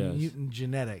mutant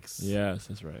genetics. Yes,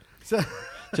 that's right. So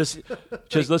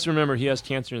Just let's remember he has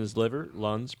cancer in his liver,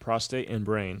 lungs, prostate, and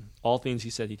brain. All things he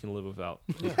said he can live without.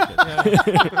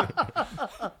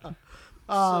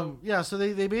 So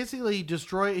they basically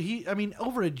destroy.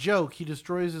 Over a joke, he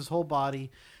destroys his whole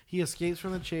body. He escapes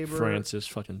from the chamber. Francis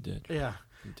fucking did. Yeah,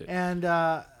 and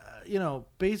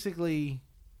basically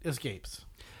escapes.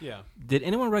 Yeah. Did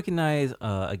anyone recognize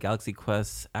a Galaxy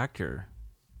Quest actor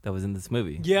that was in this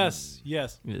movie? Yes.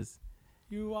 Yes.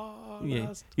 You are.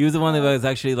 Yeah. He was the one that was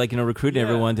actually recruiting Yeah.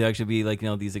 everyone to actually be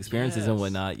these experiences and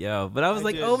whatnot. Yeah. But I was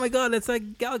I did. oh my god, it's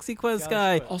like Galaxy Quest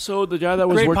guy. Also, the guy that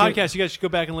was Great working. podcast. You guys should go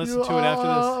back and listen to it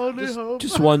after this.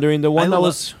 Just wondering, the one that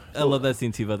was. I love that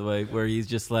scene too, by the way, where he's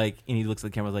just and he looks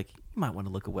at the camera like, you might want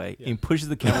to look away. And he pushes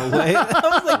the camera away. I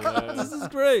was like, this is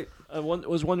great. I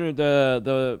was wondering,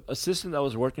 the assistant that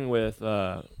was working with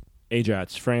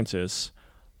Ajax, Francis,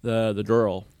 the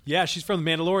girl. Yeah, she's from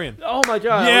The Mandalorian. Oh my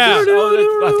god! Yeah.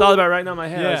 I thought about it right now in my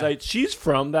head. I was Yeah. like, she's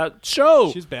from that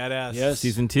show. She's badass. Yes.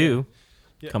 Season 2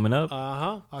 coming up.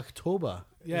 October.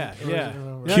 Yeah.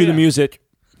 Cue the music.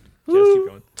 Yes, keep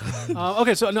going.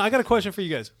 Okay, so I got a question for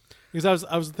you guys, because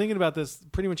I was thinking about this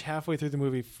pretty much halfway through the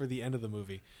movie for the end of the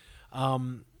movie.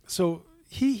 So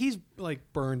he's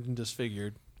burned and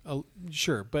disfigured,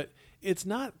 sure, but it's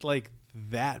not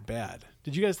that bad.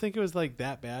 Did you guys think it was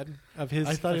that bad of his?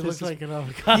 I thought he of his looked like an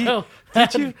avocado.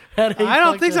 Did you? I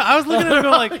don't think so. I was looking at him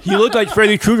going He looked like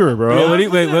Freddy Krueger, bro. Wait,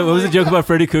 what was the joke about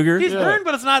Freddy Krueger? he's burned,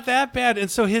 but it's not that bad.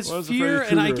 And so his What was the fear,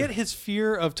 Freddy and I Krueger? get his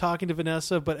fear of talking to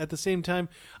Vanessa, but at the same time,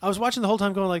 I was watching the whole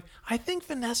time going I think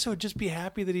Vanessa would just be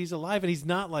happy that he's alive and he's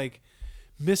not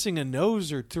missing a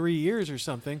nose or 3 ears or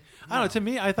something. I don't know. To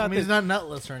me, I thought he's not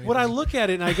nutless or anything. When I look at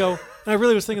it and I go, and I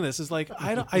really was thinking this, is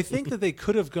I think that they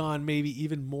could have gone maybe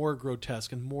even more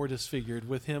grotesque and more disfigured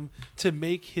with him to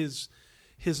make his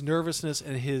nervousness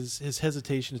and his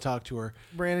hesitation to talk to her.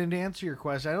 Brandon, to answer your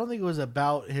question, I don't think it was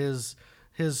about his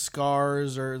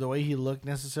scars or the way he looked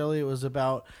necessarily. It was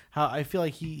about how I feel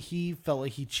like he felt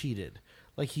like he cheated.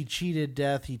 Like he cheated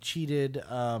death. He cheated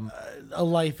a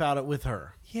life out of with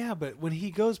her. Yeah, but when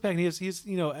he goes back, and he's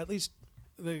at least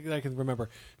I can remember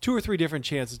 2 or 3 different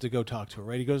chances to go talk to her.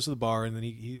 Right, he goes to the bar and then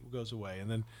he goes away, and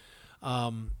then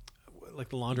the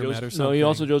laundromat or something. No, he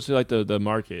also goes to the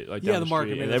market, down the the market, street,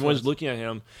 maybe and that's everyone's what looking at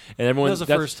him, and everyone's That's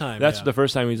the first time, That's yeah. the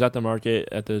first time he's at the market,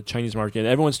 at the Chinese market, and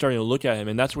everyone's starting to look at him,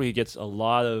 and that's where he gets a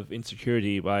lot of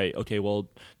insecurity by, okay, well,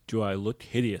 do I look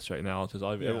hideous right now? Because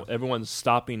everyone's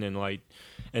stopping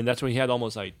and that's when he had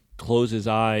almost close his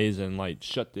eyes and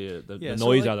shut the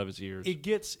noise out of his ears. It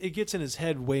gets in his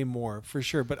head way more for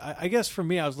sure. But I guess for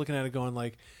me, I was looking at it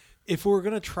going if we're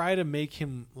gonna try to make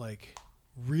him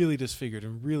really disfigured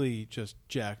and really just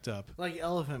jacked up, Like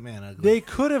Elephant Man ugly. they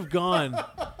could have gone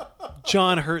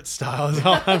John Hurt style. Is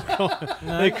all I'm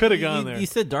going. They could have gone there. You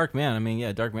said Dark Man. I mean,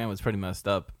 yeah, Dark Man was pretty messed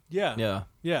up. Yeah.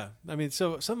 Yeah. I mean,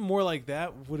 so something more like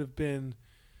that would have been.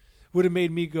 would have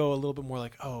made me go a little bit more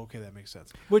like, oh, okay, that makes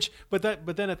sense. But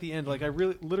then at the end, like I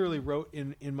literally wrote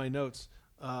in my notes,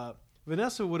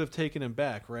 Vanessa would have taken him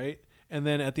back, right? And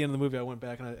then at the end of the movie, I went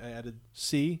back and I added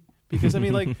C because I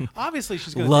mean, like obviously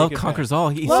she's going to love take him conquers back.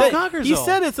 all. Love conquers he all.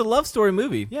 said it's a love story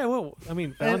movie. Yeah, well, I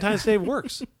mean, Valentine's Day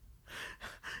works.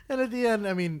 And at the end,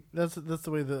 I mean, that's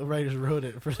the way the writers wrote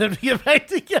it for them to get back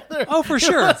together. Oh, for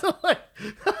sure.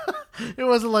 It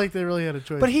wasn't like they really had a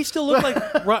choice. But he still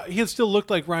looked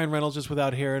like Ryan Reynolds just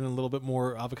without hair and a little bit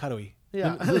more avocado-y.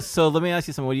 yeah. So let me ask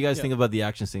you something. What do you guys Yeah. think about the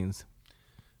action scenes?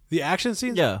 The action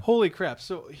scenes? Yeah. Holy crap.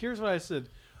 So here's what I said.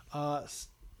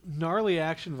 Gnarly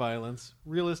action violence,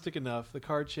 realistic enough, the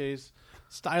car chase,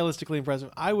 stylistically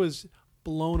impressive. I was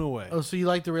blown away. Oh, so you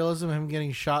like the realism of him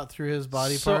getting shot through his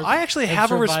body So parts? I actually and have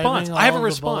a surviving response. all I have a of the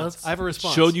response. bullets? I have a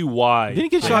response. Showed you why. Didn't he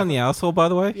get shot in the asshole, by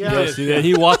the way? Yeah. Yeah, see that?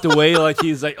 He walked away like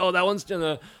he's like, oh, that one's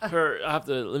gonna hurt. I have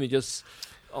to, let me just,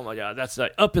 oh my God, that's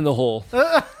like up in the hole.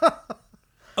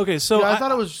 Okay, so Yeah, I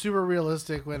thought it was super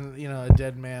realistic when a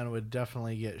dead man would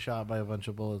definitely get shot by a bunch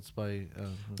of bullets by.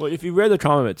 Well, if you read the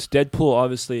comics, Deadpool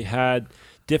obviously had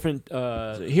different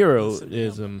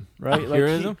heroism, right? Like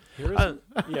Heroism?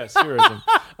 yes, heroism.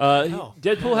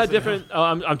 Deadpool had different.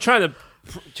 I'm trying to,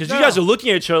 because you guys are looking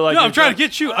at each other like. no, I'm trying to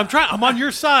get you. I'm on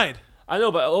your side. I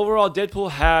know, but overall, Deadpool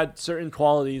had certain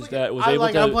qualities that was I able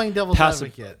like- to. I'm playing devil's pass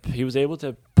advocate. He was able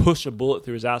to push a bullet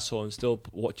through his asshole and still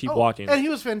keep walking. And he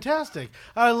was fantastic.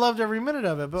 I loved every minute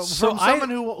of it. But So from someone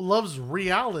who loves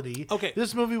reality, Okay.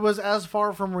 this movie was as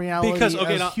far from reality Because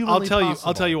as now, humanly possible.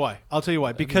 I'll tell you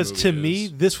why. Because movie to me,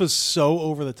 is. this was so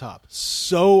over the top,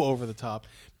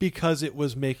 because it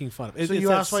was making fun of. So it's you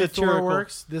that asked why Thor satirical-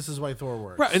 works? This is why Thor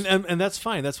works. right? And that's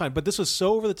fine. That's fine. But this was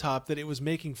so over the top that it was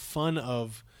making fun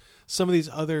of some of these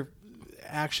other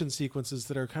action sequences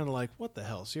that are kind of like, what the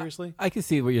hell? Seriously? I can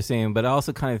see what you're saying, but I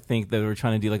also kind of think that we're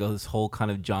trying to do like this whole kind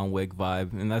of John Wick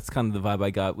vibe, and that's kind of the vibe I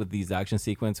got with these action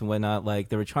sequence and whatnot. Like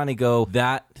they were trying to go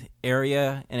that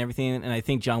area and everything, and I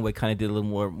think John Wick kind of did a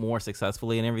little more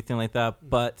successfully and everything like that.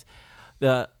 But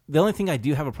the only thing I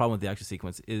do have a problem with the action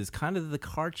sequence is kind of the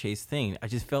car chase thing. I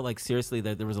just felt like seriously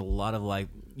that there was a lot of like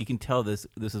you can tell this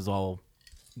is all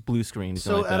blue screen.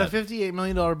 So like at that. a $58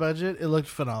 million budget, it looked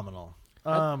phenomenal.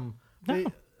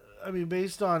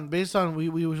 Based on we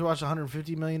watched a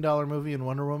 $150 million movie in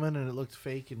Wonder Woman, and it looked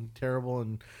fake and terrible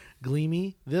and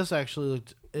gleamy. This actually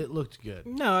looked good.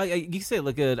 No, you say it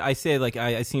look good. I say like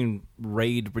I seen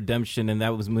Raid Redemption, and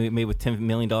that was made with $10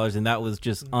 million, and that was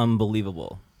just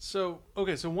unbelievable. So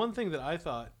one thing that I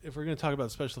thought, if we're going to talk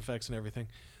about special effects and everything,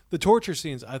 the torture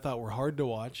scenes I thought were hard to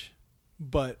watch,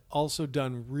 but also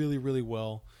done really, really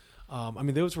well. I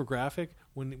mean, those were graphic.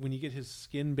 When you get his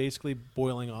skin basically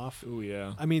boiling off. Oh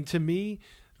yeah. I mean, to me,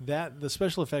 the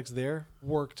special effects there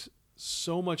worked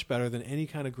so much better than any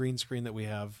kind of green screen that we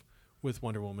have with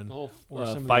Wonder Woman. The whole or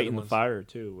some of the fight other in the ones. fire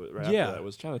too. Right after Yeah. that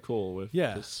was kind of cool. With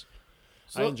Yeah. this.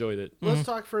 So- I enjoyed it. Let's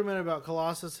talk for a minute about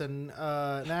Colossus and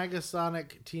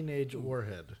Nagasonic Teenage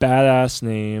Warhead. Badass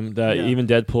name that Yeah. even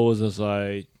Deadpool was just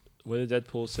like. What did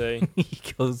Deadpool say?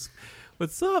 He goes,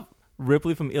 "What's up,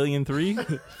 Ripley from Alien 3?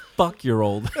 Fuck, you're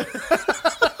old."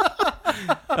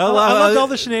 I loved all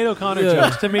the Sinead O'Connor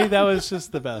jokes. To me, that was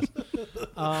just the best.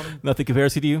 Nothing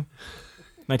compares to you.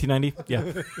 1990.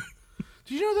 Yeah.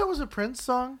 Did you know that was a Prince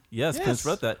song? Yes, Yes. Prince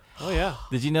wrote that. Oh yeah.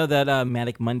 Did you know that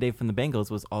Manic Monday from the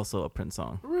Bengals was also a Prince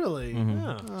song? Really?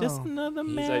 Yeah. Just another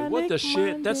He's Manic like, what the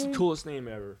shit? That's the Monday. coolest name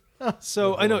ever.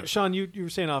 So I know, Sean, you were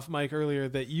saying off mic earlier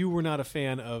that you were not a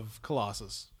fan of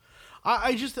Colossus.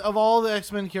 I just, of all the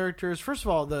X-Men characters, first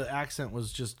of all, the accent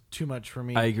was just too much for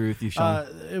me. I agree with you, Sean.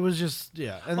 It was just,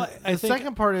 yeah. And Well, I the think-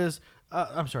 second part is,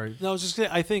 I'm sorry. No, I was just saying,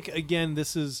 I think again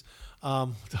this is we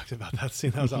talked about that scene.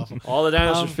 That was awesome. All the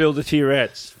dinosaurs filled the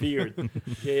T-Rex. Feared.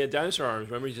 yeah, dinosaur arms.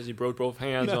 Remember, he broke both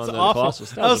hands That's on the awful. Colossus.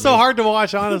 That was so amazing. hard to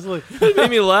watch, honestly. It made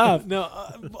me laugh. No,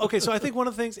 okay. So I think one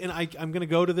of the things, and I'm going to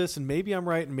go to this, and maybe I'm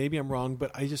right, and maybe I'm wrong,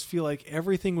 but I just feel like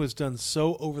everything was done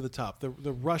so over the top. The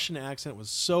Russian accent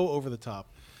was so over the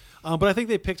top. But I think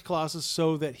they picked Colossus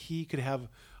so that he could have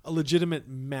a legitimate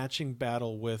matching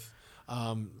battle with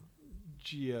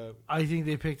Gia. I think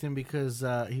they picked him because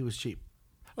he was cheap.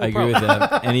 I agree with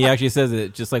that. And he actually says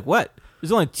it just like, what?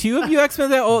 There's only 2 of you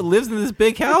X-Men that lives in this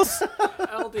big house? I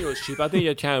don't think it was cheap. I think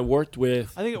it kind of worked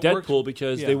with I think it Deadpool worked-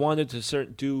 because yeah. they wanted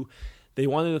to they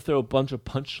wanted to throw a bunch of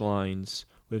punchlines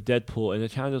with Deadpool, and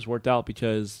it kind of just worked out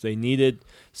because they needed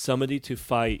somebody to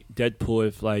fight Deadpool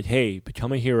with like, hey,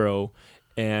 become a hero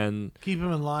and Keep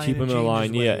him in line. keep him and in change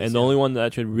line. his Yeah, ways, and the only one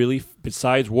that should really,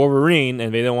 besides Wolverine,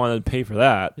 and they didn't want to pay for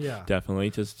that. Yeah. Definitely,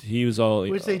 just he was all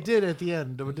Which they did at the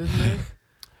end, didn't they?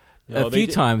 You know, A few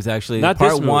times actually. Not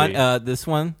part this one, movie. this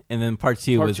one, and then part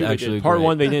two Part was two they actually did. Part great.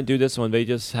 one they didn't do this one. They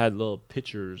just had little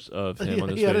pictures of him on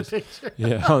his he had a face. picture.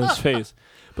 Yeah, on his face.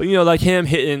 But you know, like him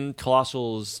hitting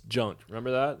Colossal's junk.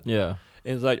 Remember that? Yeah.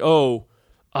 And it's like, oh,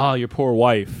 your poor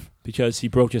wife, because he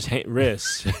broke his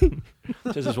wrist.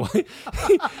 Just his wife.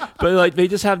 But like, they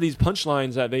just have these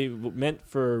punchlines that they meant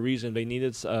for a reason. They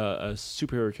needed a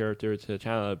superhero character to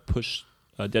kind of push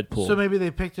Deadpool. So maybe they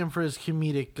picked him for his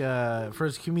comedic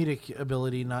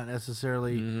ability, not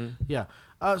necessarily. Mm-hmm. Yeah.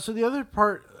 So the other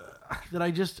part that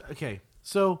I just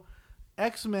So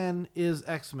X-Men is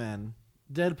X-Men.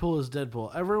 Deadpool is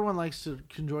Deadpool. Everyone likes to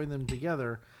conjoin them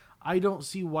together. I don't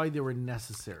see why they were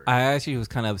necessary. I actually was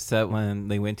kind of upset when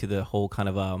they went to the whole kind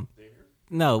of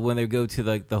no, when they go to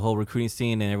the whole recruiting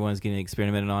scene and everyone's getting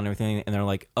experimented on and everything, and they're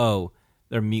like, oh,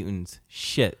 they're mutants.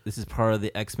 Shit, this is part of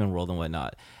the X-Men world and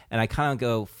whatnot. And I kind of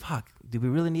go, fuck, do we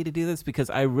really need to do this? Because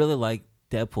I really like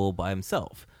Deadpool by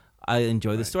himself. I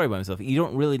enjoy the story by himself. You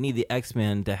don't really need the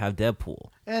X-Men to have Deadpool.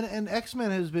 And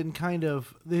X-Men has been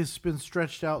it's been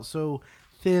stretched out so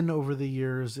thin over the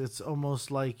years. It's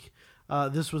almost like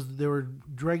they were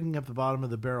dragging up the bottom of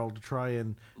the barrel to try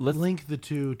and link the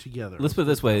two together. Let's put it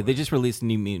this way. They just released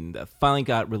New Mutant that finally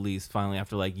got released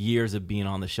after like years of being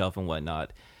on the shelf and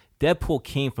whatnot. Deadpool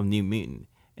came from New Mutant.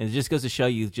 And it just goes to show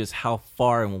you just how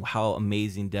far and how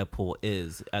amazing Deadpool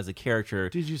is as a character.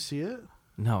 Did you see it?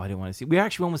 No, I didn't want to see it. We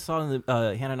actually almost saw it in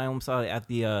the Hannah and I almost saw it at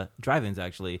the drive-ins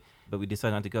actually, but we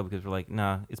decided not to go because we're like,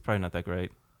 nah, it's probably not that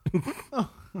great.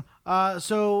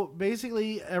 So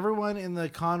basically, everyone in the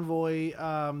convoy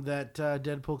that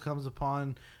Deadpool comes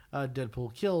upon,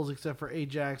 Deadpool kills, except for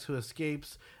Ajax, who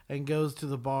escapes and goes to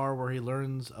the bar where he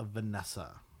learns of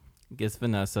Vanessa. Gets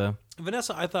Vanessa.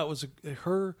 Vanessa, I thought was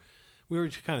her. We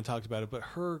already kind of talked about it, but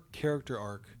her character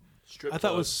arc, I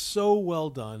thought was so well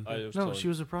done. No, she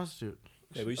was a prostitute.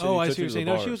 Yeah, I see what you're saying.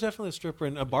 No, she was definitely a stripper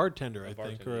and a bartender, I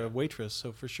think, or a waitress.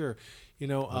 So for sure, you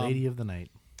know, Lady of the Night.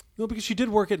 No, because she did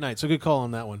work at night, so good call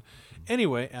on that one.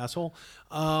 Anyway, asshole.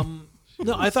 No,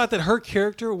 I thought that her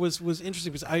character was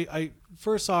interesting because I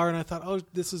first saw her and I thought, oh,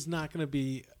 this is not going to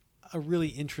be a really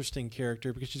interesting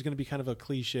character because she's going to be kind of a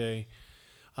cliche.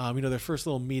 You know, their first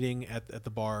little meeting at the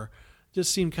bar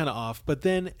just seemed kind of off. But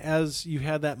then as you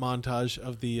had that montage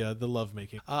of the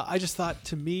lovemaking, I just thought,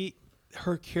 to me,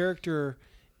 her character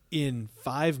in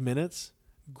 5 minutes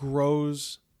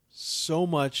grows so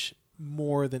much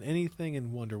more than anything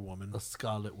in Wonder Woman. A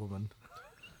Scarlet Woman.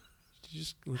 Did you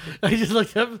just I just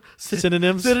looked up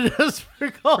synonyms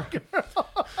for Call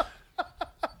Girl.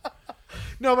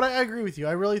 No, but I agree with you.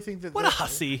 I really think that What a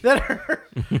hussy.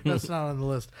 That's not on the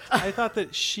list. I thought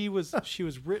that she was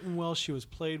written well, she was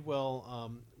played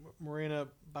well. Morena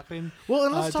Baccarin. Well,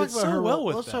 and let's talk did about so her. well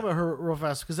with Let's that. talk about her real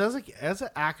fast because as an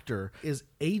actor is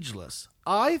ageless.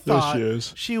 I thought she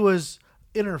is. she was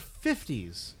in her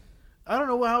 50s. I don't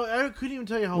know how. I couldn't even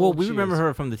tell you how Well, old we she remember is.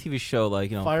 her from the TV show,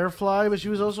 like, you know, Firefly, but she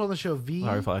was also on the show V.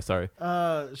 Firefly. Sorry,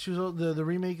 She was the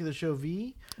remake of the show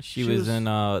V. she was in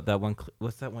that one.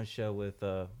 What's that one show with?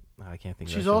 I can't think.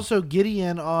 of She's that show. also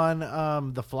Gideon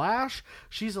on The Flash.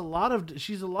 She's a lot of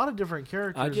different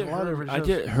characters. I a lot of different I shows.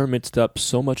 get her mixed up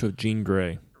so much with Jean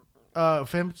Grey.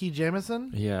 Femke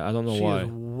Jamison. Yeah, I don't know She why.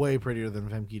 is way prettier than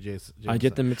Femke Jamison. I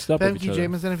get them mixed up with each Femke other.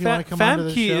 Jamison, if you want to come on to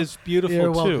the Famke show. is beautiful You're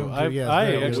too. welcome I to, yes, I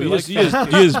very actually good. like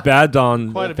He is bad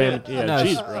on Quite a bit. Yeah, No,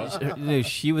 jeez, bro.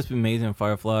 She was amazing in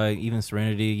Firefly, even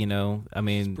Serenity. You know, I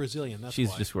mean, Brazilian. That's she's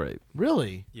why. just great.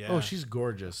 Really? Yeah. Oh, she's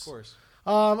gorgeous. Of course.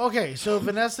 Okay, so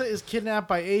Vanessa is kidnapped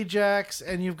by Ajax,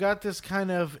 and you've got this kind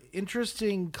of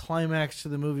interesting climax to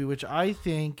the movie, which I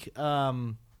think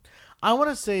I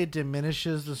want to say it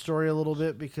diminishes the story a little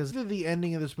bit because the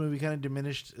ending of this movie kind of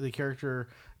diminished the character,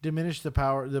 diminished the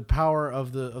power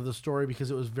of the story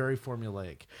because it was very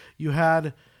formulaic. You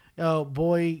had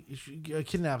boy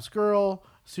kidnaps girl,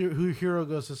 who hero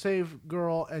goes to save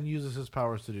girl and uses his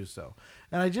powers to do so,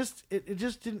 and it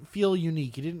just didn't feel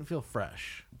unique. It didn't feel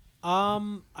fresh.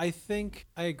 I think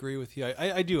I agree with you.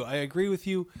 I do. I agree with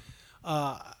you.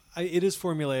 It is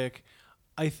formulaic.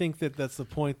 I think that's the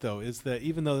point, though, is that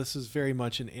even though this is very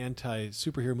much an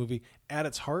anti-superhero movie, at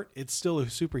its heart, it's still a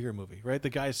superhero movie, right? The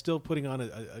guy is still putting on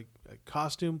a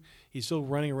costume. He's still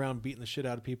running around beating the shit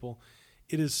out of people.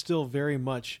 It is still very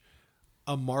much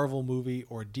a Marvel movie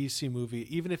or a DC movie.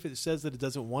 Even if it says that it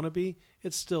doesn't want to be,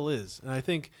 it still is. And I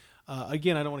think,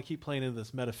 again, I don't want to keep playing into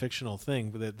this metafictional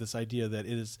thing, but this idea that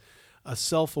it is a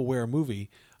self-aware movie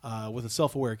with a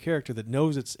self-aware character that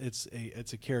knows it's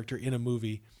a character in a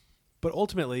movie. But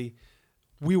ultimately,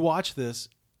 we watch this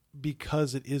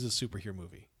because it is a superhero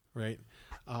movie, right?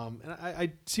 And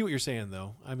I see what you're saying,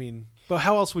 though. I mean, but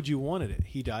how else would you wanted it?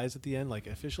 He dies at the end, like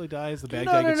officially dies. The bad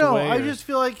guy gets away. I or- just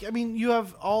feel like, I mean, you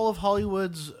have all of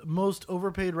Hollywood's most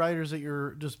overpaid writers at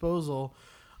your disposal.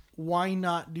 Why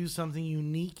not do something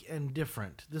unique and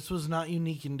different? This was not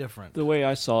unique and different. The way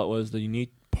I saw it was the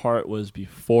unique part was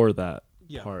before that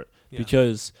part. Yeah.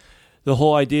 Because the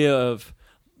whole idea of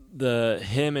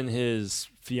him and his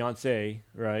fiance,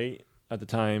 right, at the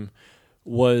time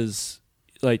was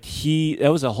like that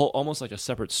was a whole almost like a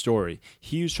separate story.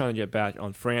 He was trying to get back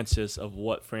on Francis of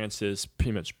what Francis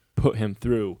pretty much put him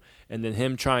through, and then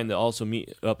him trying to also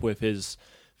meet up with his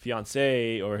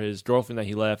fiance or his girlfriend that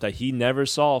he left that he never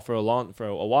saw for a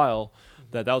while.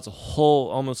 That was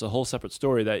almost a whole separate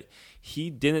story that he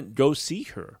didn't go see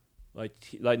her. Like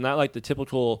not like the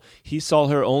typical. He saw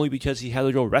her only because he had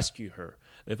to go rescue her.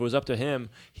 If it was up to him,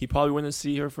 he probably wouldn't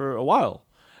see her for a while.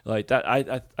 Like that,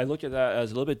 I look at that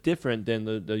as a little bit different than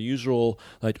the usual,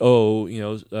 like,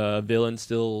 villain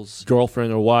steals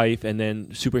girlfriend or wife, and then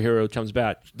superhero comes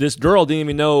back. This girl didn't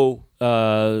even know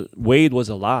Wade was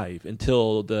alive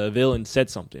until the villain said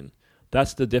something.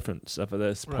 That's the difference of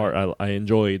this part. I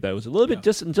enjoyed that. It was a little bit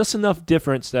just enough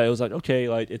difference that it was like, okay,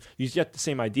 like you get the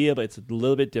same idea, but it's a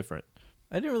little bit different.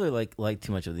 I didn't really like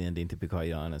too much of the ending, to be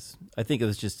quite honest. I think it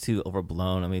was just too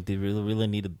overblown. I mean, did we really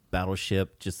need a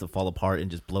battleship just to fall apart and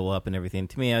just blow up and everything?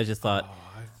 To me, I just thought...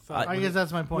 I guess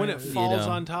that's my point. When it falls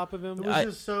on top of him, it was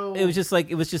just so... It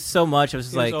was just so much. I was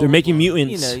just like... They're making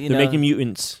mutants. You know, They're making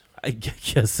mutants. I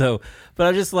guess so. But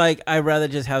I'm just like, I'd rather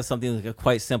just have something like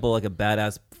quite simple, like a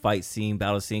badass fight scene,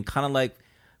 battle scene, kind of like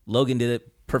Logan did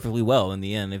it perfectly well in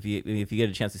the end. If you get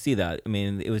a chance to see that, I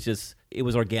mean, it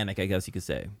was organic, I guess you could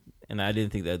say. And I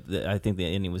didn't think that. I think the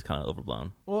ending was kind of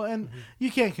overblown. Well, and you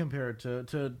can't compare it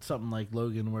to something like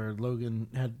Logan, where Logan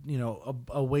had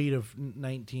a weight of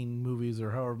 19 movies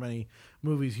or however many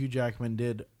movies Hugh Jackman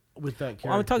did with that character.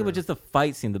 Well, I'm talking about just the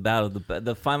fight scene, the battle,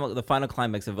 the final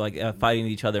climax of like fighting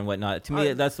each other and whatnot. To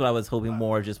me, that's what I was hoping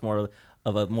more of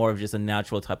just a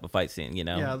natural type of fight scene, you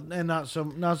know? Yeah, and not so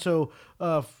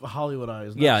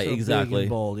Hollywoodized. Yeah, so exactly. Big and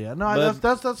bold. Yeah, no,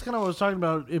 that's kind of what I was talking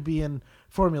about. It being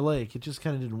formulaic, it just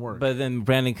kind of didn't work. But then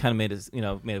Brandon kind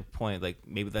of made a point, like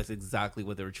maybe that's exactly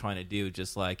what they were trying to do.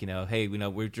 Just like, hey,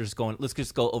 we're just going, let's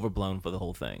just go overblown for the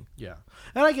whole thing. Yeah,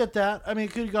 and I get that. I mean,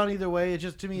 it could have gone either way. It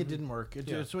just, to me, it didn't work.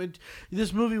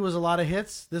 This movie was a lot of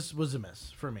hits. This was a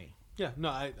miss for me. Yeah, no,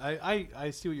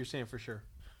 I see what you're saying for sure.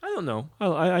 I don't know.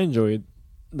 I enjoyed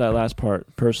that last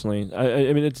part personally.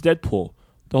 I mean, it's Deadpool.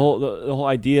 The whole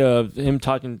idea of him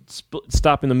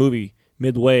stopping the movie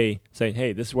midway, saying,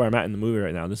 "Hey, this is where I'm at in the movie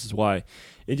right now. This is why."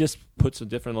 It just puts a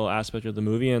different little aspect of the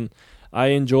movie, and I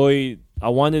enjoy. I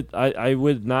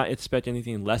would not expect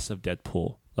anything less of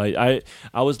Deadpool. Like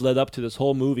I was led up to this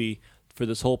whole movie for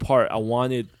this whole part. I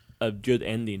wanted a good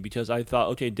ending because I thought,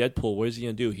 okay, Deadpool, what is he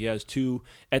gonna do? He has two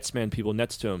X-Men people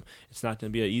next to him. It's not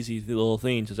gonna be an easy little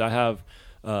thing because I have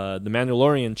the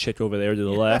Mandalorian chick over there to the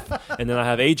left, and then I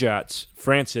have Ajax,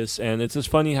 Francis, and it's just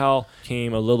funny how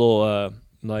came a little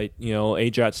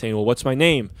Ajax saying, well, what's my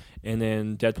name? And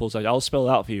then Deadpool's like, I'll spell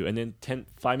it out for you. And then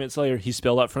 5 minutes later, he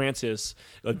spelled out Francis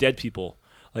of Dead People.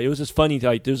 Like, it was just funny.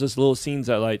 Like, there's just little scenes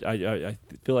that like I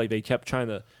feel like they kept trying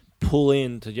to pull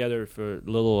in together for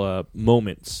little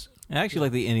moments. I actually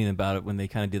like the ending about it when they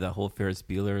kind of did that whole Ferris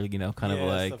Bueller,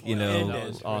 That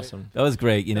was awesome. That was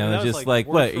great, that was just like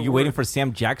what, word for are you waiting word. for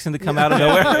Sam Jackson to come out of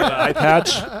nowhere? Eye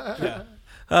patch.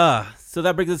 Yeah. So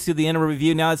that brings us to the end of our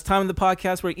review. Now it's time in the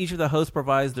podcast where each of the hosts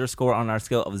provides their score on our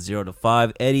scale of 0 to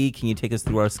 5. Eddie, can you take us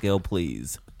through our scale,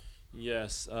 please?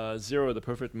 Yes. 0, the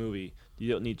perfect movie. You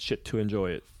don't need shit to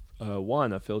enjoy it.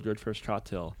 1, a feel-good first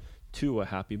cocktail. 2, a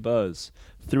happy buzz.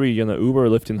 3, you're gonna Uber or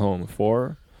Lyfting home.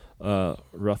 4,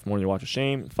 rough morning watch of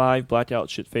shame. 5, blackout,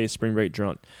 shit-faced, spring break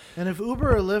drunk. And if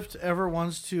Uber or Lyft ever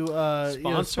wants to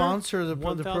sponsor the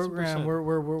 1000%. program,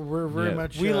 we're very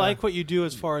much. We like what you do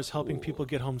as far as helping people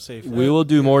get home safe. We will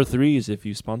do more 3s if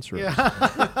you sponsor us.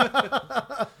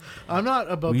 Yeah. I'm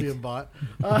not above being bought.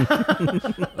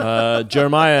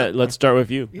 Jeremiah, let's start with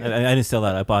you. I didn't sell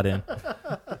that. I bought in.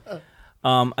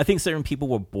 I think certain people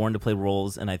were born to play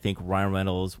roles, and I think Ryan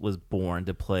Reynolds was born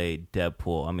to play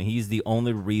Deadpool. I mean, he's the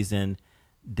only reason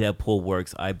Deadpool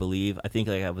works, I believe. I think,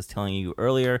 like I was telling you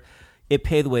earlier, it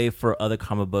paved the way for other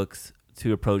comic books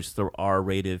to approach the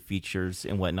R-rated features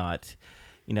and whatnot.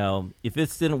 If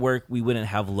this didn't work, we wouldn't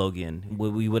have Logan.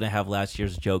 We wouldn't have last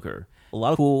year's Joker. A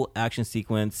lot of cool action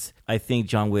sequence. I think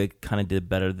John Wick kind of did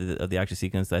better of the action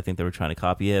sequence. I think they were trying to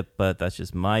copy it, but that's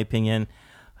just my opinion.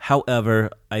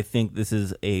 However, I think this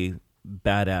is a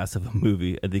badass of a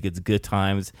movie. I think it's good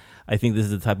times. I think this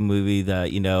is the type of movie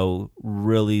that,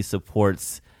 really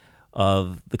supports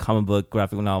of the comic book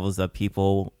graphic novels that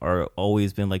people are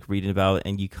always been like reading about,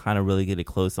 and you kind of really get it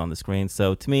close on the screen.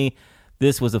 So to me,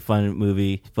 this was a fun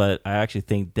movie, but I actually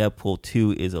think Deadpool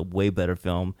 2 is a way better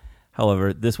film.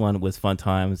 However, this one was fun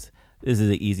times. This is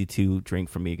an easy to drink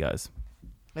for me, guys.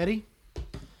 Eddie?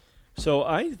 So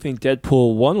I think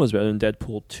Deadpool 1 was better than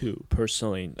Deadpool 2,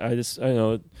 personally. I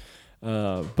know,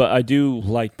 but I do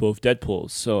like both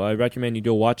Deadpools. So I recommend you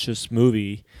go watch this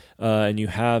movie and you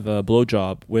have a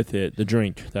blowjob with it, the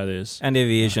drink, that is. And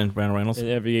Aviation, Ryan Reynolds. And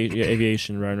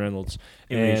Aviation, Ryan Reynolds.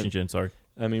 Aviation, And, Jen, sorry.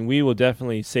 I mean, we will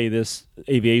definitely say this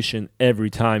Aviation every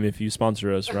time if you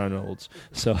sponsor us, Ryan Reynolds.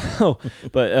 So,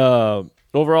 but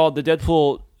overall, the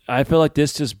Deadpool, I feel like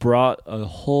this just brought a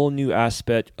whole new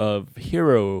aspect of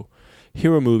hero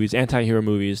movies, anti-hero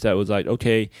movies that was like,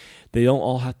 okay, they don't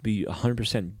all have to be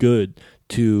 100% good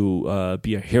to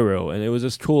be a hero. And it was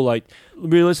just cool, like,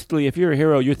 realistically, if you're a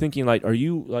hero, you're thinking, like, what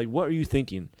are you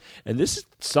thinking? And this is,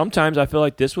 sometimes I feel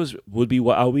like this would be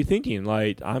what I would be thinking.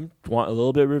 Like, I want a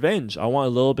little bit of revenge. I want a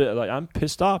little bit, like, I'm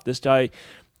pissed off. This guy,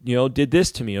 did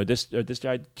this to me, or this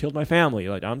guy killed my family.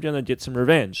 Like, I'm going to get some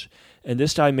revenge. And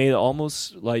this guy made it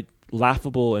almost, like,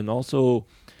 laughable and also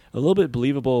a little bit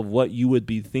believable of what you would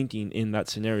be thinking in that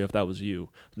scenario if that was you.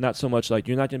 Not so much like,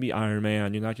 you're not going to be Iron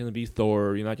Man, you're not going to be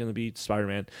Thor, you're not going to be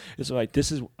Spider-Man. It's like,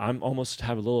 I'm almost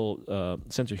have a little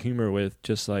sense of humor with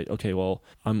just like, okay, well,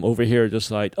 I'm over here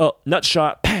just like, oh, nut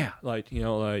shot, pah! Like,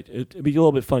 it'd be a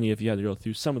little bit funny if you had to go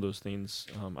through some of those things.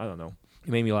 I don't know. It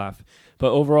made me laugh.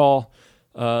 But overall,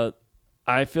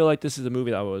 I feel like this is a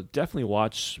movie that I would definitely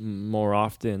watch more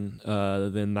often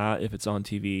than that if it's on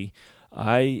TV.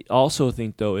 I also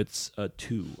think, though, it's a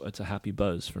 2. It's a happy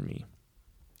buzz for me.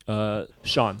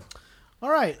 Sean. All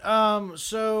right.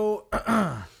 So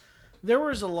there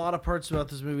was a lot of parts about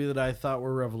this movie that I thought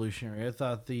were revolutionary. I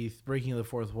thought the breaking of the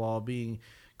fourth wall, being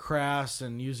crass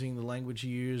and using the language he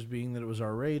used, being that it was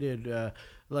R-rated,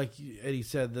 like Eddie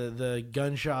said, the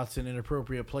gunshots in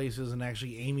inappropriate places and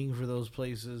actually aiming for those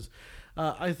places.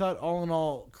 I thought all in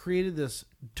all created this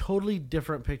totally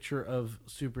different picture of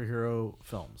superhero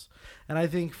films. And I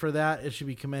think for that it should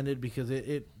be commended because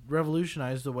it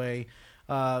revolutionized the way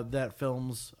that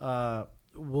films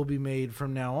will be made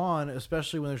from now on,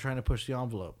 especially when they're trying to push the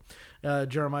envelope.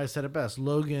 Jeremiah said it best.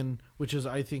 Logan, which is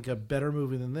I think a better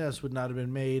movie than this, would not have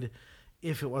been made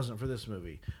if it wasn't for this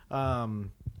movie.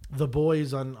 The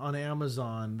Boys on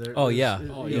Amazon.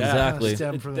 Exactly.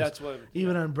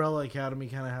 Even Umbrella Academy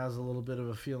kind of has a little bit of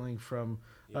a feeling from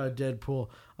Deadpool.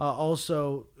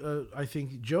 Also, I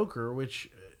think Joker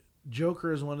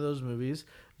is one of those movies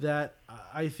that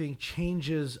I think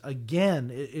changes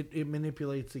again. It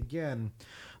manipulates again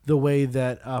the way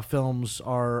that films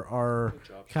are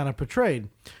kind of portrayed.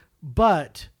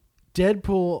 But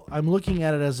Deadpool, I'm looking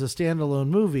at it as a standalone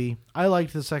movie. I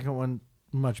liked the second one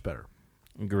much better.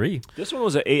 Agree. This one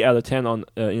was an 8 out of 10 on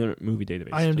Internet Movie Database.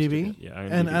 IMDb? Yeah,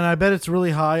 IMDb. And I bet it's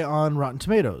really high on Rotten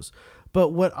Tomatoes. But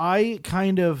what I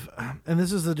kind of, and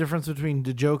this is the difference between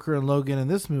the Joker and Logan in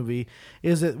this movie,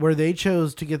 is that where they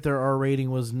chose to get their R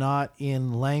rating was not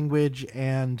in language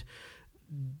and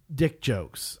dick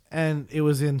jokes. And it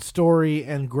was in story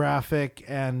and graphic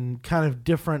and kind of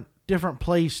different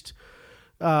placed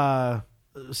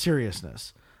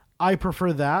seriousness. I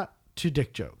prefer that to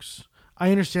dick jokes. I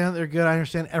understand that they're good. I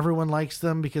understand everyone likes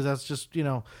them because that's just, it's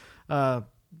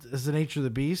the nature of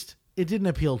the beast. It didn't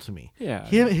appeal to me. Yeah.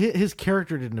 His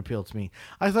character didn't appeal to me.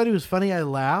 I thought he was funny. I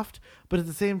laughed. But at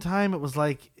the same time, it was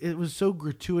like, it was so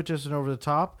gratuitous and over the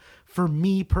top. For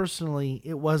me personally,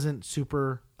 it wasn't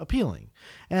super appealing.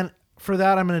 And for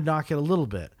that, I'm going to knock it a little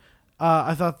bit.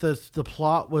 I thought the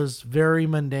plot was very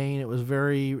mundane. It was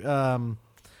very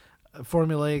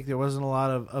formulaic. There wasn't a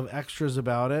lot of extras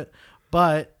about it.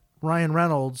 But Ryan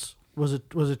Reynolds was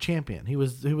a champion. He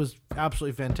was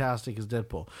absolutely fantastic as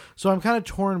Deadpool. So I'm kind of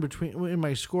torn between, in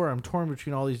my score, I'm torn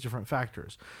between all these different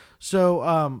factors.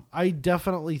 So I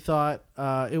definitely thought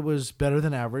it was better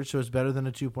than average. So it's better than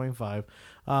a 2.5.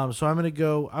 So I'm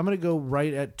gonna go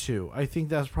right at 2. I think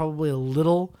that's probably a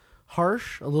little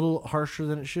harsher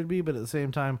than it should be, but at the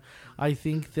same time, I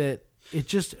think that it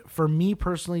just, for me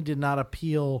personally, did not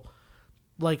appeal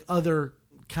like other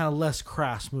kind of less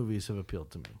crass movies have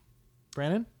appealed to me.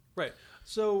 Brandon? Right.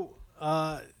 So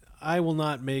I will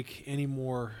not make any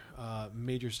more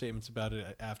major statements about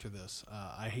it after this.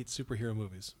 I hate superhero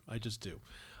movies. I just do.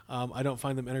 I don't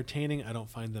find them entertaining. I don't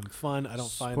find them fun. I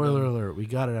don't find them... Spoiler alert, we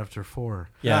got it after 4.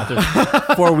 Yeah,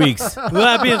 after 4 weeks. With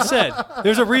that being said,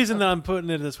 there's a reason that I'm putting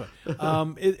it this way.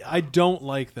 I don't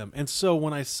like them. And so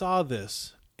when I saw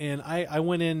this, and I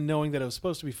went in knowing that it was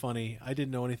supposed to be funny, I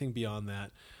didn't know anything beyond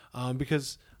that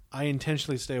because I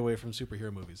intentionally stay away from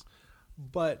superhero movies.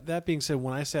 But that being said,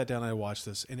 when I sat down, I watched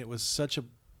this, and it was such a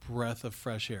breath of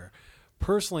fresh air.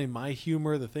 Personally, my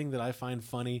humor, the thing that I find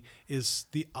funny, is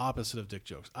the opposite of dick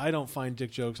jokes. I don't find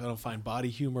dick jokes, I don't find body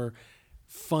humor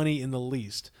funny in the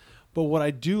least. But what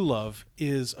I do love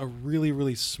is a really,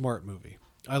 really smart movie.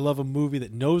 I love a movie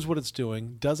that knows what it's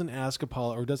doing, doesn't ask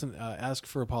ask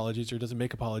for apologies, or doesn't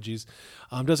make apologies,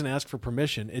 doesn't ask for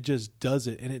permission. It just does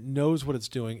it, and it knows what it's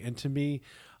doing. And to me,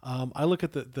 I look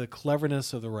at the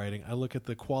cleverness of the writing. I look at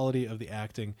the quality of the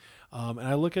acting, and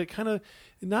I look at kind of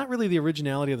not really the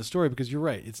originality of the story, because you're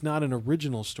right, it's not an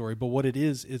original story, but what it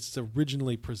is, it's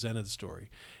originally presented story.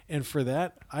 And for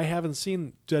that, I haven't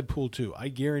seen Deadpool 2. I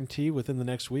guarantee within the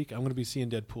next week I'm going to be seeing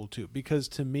Deadpool 2, because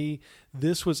to me,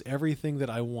 this was everything that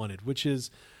I wanted, which is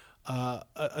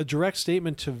a direct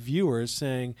statement to viewers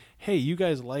saying, hey, you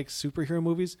guys like superhero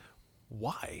movies?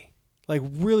 Why? Like,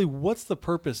 really, what's the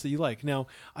purpose that you like? Now,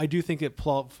 I do think it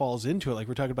falls into it, like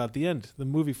we're talking about at the end. The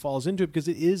movie falls into it because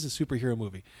it is a superhero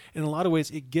movie. In a lot of ways,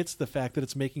 it gets the fact that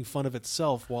it's making fun of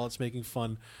itself while it's making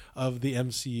fun of the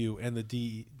MCU and the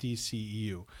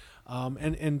DCEU.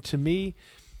 And to me,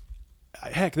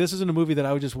 heck, this isn't a movie that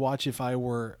I would just watch if I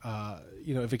were,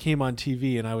 if it came on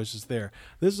TV and I was just there.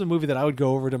 This is a movie that I would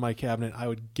go over to my cabinet. I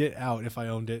would get out if I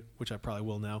owned it, which I probably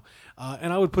will now,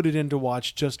 and I would put it in to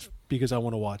watch just because I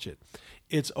want to watch it.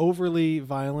 It's overly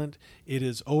violent. It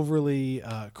is overly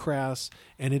crass,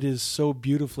 and it is so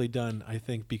beautifully done, I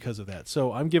think, because of that.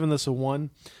 So I'm giving this a 1,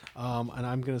 and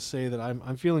I'm going to say that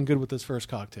I'm feeling good with this first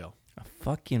cocktail. A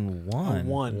fucking 1. A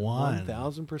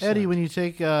 1,000%. Eddie, when you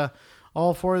take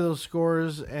all 4 of those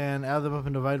scores and add them up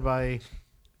and divide by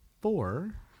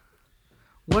 4,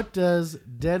 what does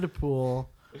Deadpool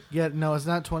get? No, it's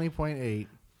not 20.8.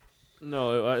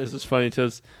 No, it's just funny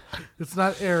because It's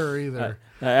not error either.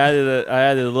 I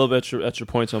added a little bit extra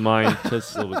points on mine,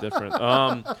 just a little bit different.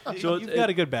 So You've got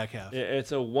a good back half.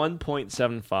 It's a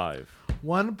 1.75.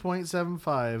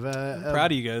 1.75. I'm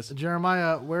proud of you guys.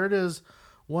 Jeremiah, where does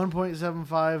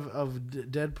 1.75 of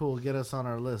Deadpool get us on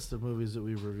our list of movies that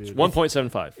we've reviewed?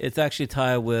 1.75. It's actually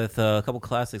tied with a couple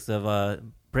classics of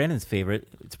Brandon's favorite.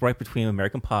 It's right between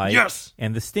American Pie Yes!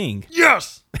 and The Sting.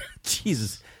 Yes.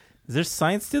 Jesus. Is there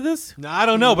science to this? No, I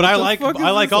don't know, but What I the like fuck is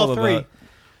all this all three. about?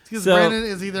 Because So- Brandon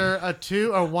is either a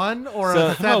 2, a 1, or So-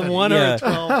 a 7. A 1 or Yeah. a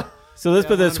 12. So let's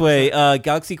put it this 100%. way.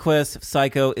 Galaxy Quest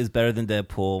Psycho is better than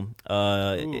Deadpool.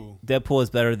 Ooh. Deadpool is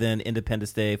better than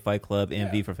Independence Day, Fight Club, and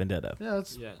V for Vendetta. Yeah,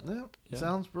 that's, Yeah. yeah,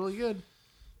 sounds really good.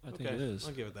 I think it is.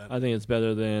 I'll give it that. I think it's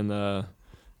better than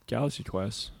Galaxy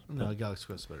Quest. No, Galaxy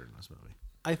Quest is better than this movie.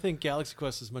 I think Galaxy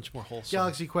Quest is much more wholesome.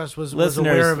 Galaxy Quest was Listeners,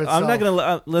 aware of itself. I'm not going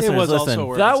to listeners. It was listen. also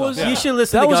aware That of itself. was- Yeah. You should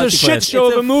listen. That to was a Galaxy shit Quest. show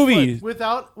It's of a movie.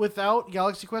 Without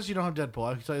Galaxy Quest, you don't have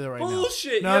Deadpool. I can tell you that right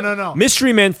Bullshit. now. No.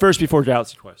 Mystery Men first before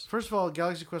Galaxy Quest. First of all,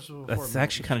 Galaxy Quest was before. That's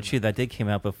actually kind of true. That did came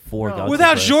out before No. Galaxy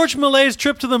Without Quest. George Malay's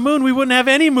trip to the moon, we wouldn't have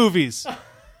any movies.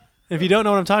 If you don't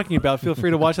know what I'm talking about, feel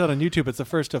free to watch that on YouTube. It's the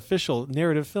first official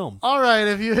narrative film. All right,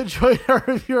 if you enjoyed our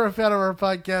if you're a fan of our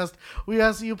podcast, we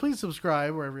ask that you please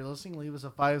subscribe wherever you're listening. Leave us a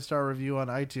 5-star review on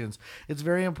iTunes. It's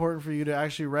very important for you to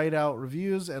actually write out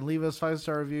reviews and leave us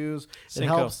 5-star reviews.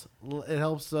 Cinco. It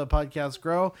helps the podcast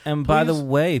grow. And by the Please-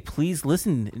 way, please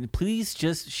listen. Please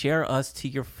just share us to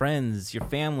your friends, your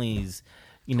families.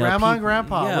 You know, Grandma and people-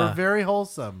 Grandpa, Yeah. we're very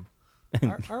wholesome.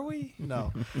 Are we?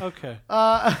 No. Okay.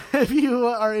 If you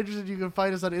are interested, you can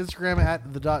find us on Instagram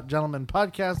at the Gentleman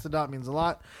Podcast. The dot means a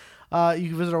lot. You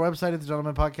can visit our website at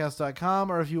thegentlemanpodcast.com,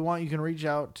 or if you want, you can reach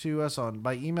out to us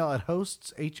by email at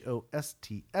hosts,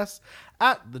 HOSTS,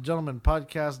 at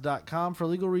thegentlemanpodcast.com. For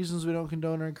legal reasons, we don't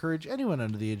condone or encourage anyone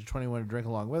under the age of 21 to drink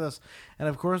along with us. And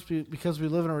of course, because we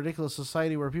live in a ridiculous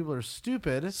society where people are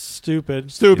stupid,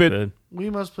 Stupid. we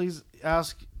must please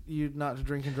ask you not to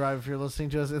drink and drive if you're listening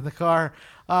to us in the car.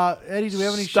 Eddie, do we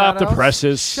have any Stop the shout-outs?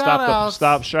 presses. Shout-outs.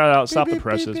 Stop. Shout out. Stop the Beep, beep,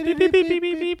 presses. beep, Beep, beep, beep, beep, beep,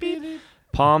 beep, beep, beep, beep. beep.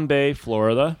 Palm Bay,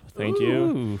 Florida. Thank you.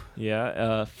 Ooh.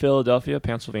 Yeah. Philadelphia,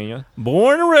 Pennsylvania.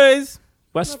 Born and raised.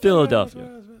 West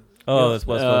Philadelphia. Oh, that's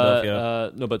West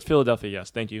Philadelphia. No, but Philadelphia, yes.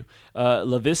 Thank you.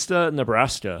 La Vista,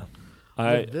 Nebraska.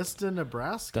 La Vista,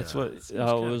 Nebraska. That's what Seems I kind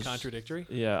of was. contradictory.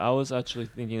 Yeah, I was actually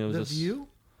thinking it was The just View?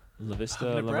 La Vista,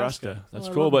 Nebraska. Nebraska. That's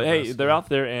Oh, I cool. love But hey, Nebraska. they're out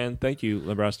there, and thank you,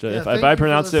 Nebraska. Yeah, if thank I you for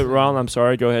pronounced it listening. wrong, I'm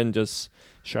sorry. Go ahead and just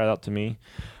shout out to me.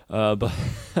 But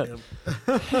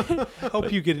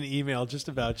Hope you get an email just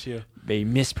about you. they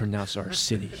mispronounced our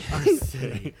city.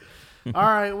 All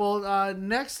right. Well,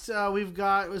 next we've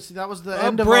got. Let's see, that was the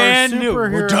end of brand our new.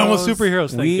 superheroes. We're done with superheroes.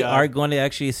 Thank We God. are going to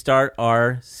actually start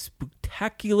our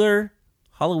spectacular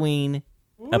Halloween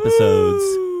episodes.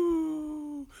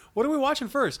 Ooh. What are we watching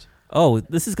first? Oh,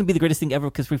 this is going to be the greatest thing ever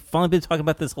because we've finally been talking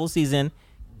about this whole season.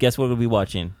 Guess what we'll be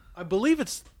watching? I believe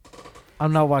it's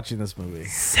I'm not watching this movie.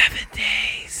 7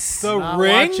 days. The Not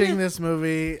Ring. watching this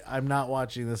movie. I'm not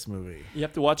watching this movie. You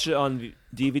have to watch it on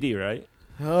DVD, right?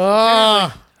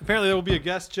 Ah. Apparently, there will be a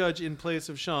guest judge in place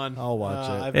of Sean. I'll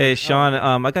watch it. Hey, Sean,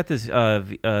 I got this this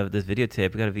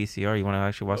videotape. I got a VCR. You want to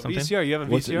actually watch something? VCR. You have a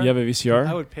What's VCR? you have a VCR?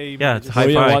 I would pay. Yeah, money it's to high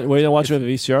see Where it. five. you watch it with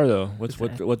a VCR though?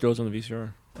 What goes on the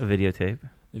VCR? A videotape.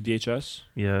 The VHS?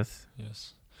 Yes.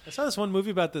 Yes. I saw this one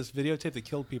movie about this videotape that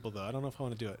killed people, though. I don't know if I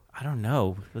want to do it. I don't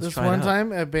know. Let's This try one it out.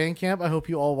 time at band camp, I hope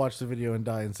you all watch the video and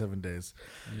die in 7 days.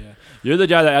 Yeah. You're the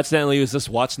guy that accidentally was just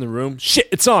watching the room. Shit,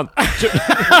 it's on.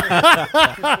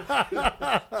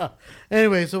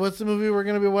 Anyway, so what's the movie we're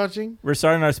going to be watching? We're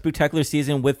starting our spectacular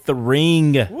season with The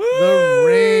Ring. The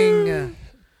Ring.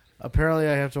 Apparently,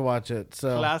 I have to watch it.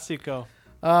 So Classico.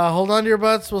 hold on to your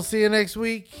butts. We'll see you next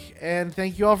week. And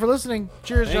thank you all for listening.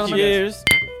 Cheers, Thank you. gentlemen. Cheers.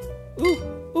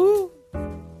 Ooh, ooh.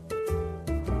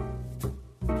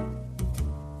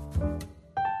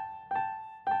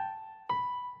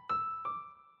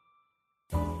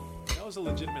 That was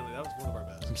legitimately, that was one of our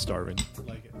best. I'm starving. I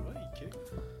like it. What, are you kidding?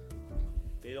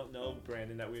 They don't know,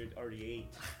 Brandon, that we already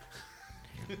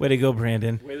ate. Way to go,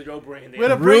 Brandon. Way to go, Brandon. Way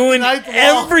to break the Ruin ninth wall.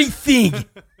 everything.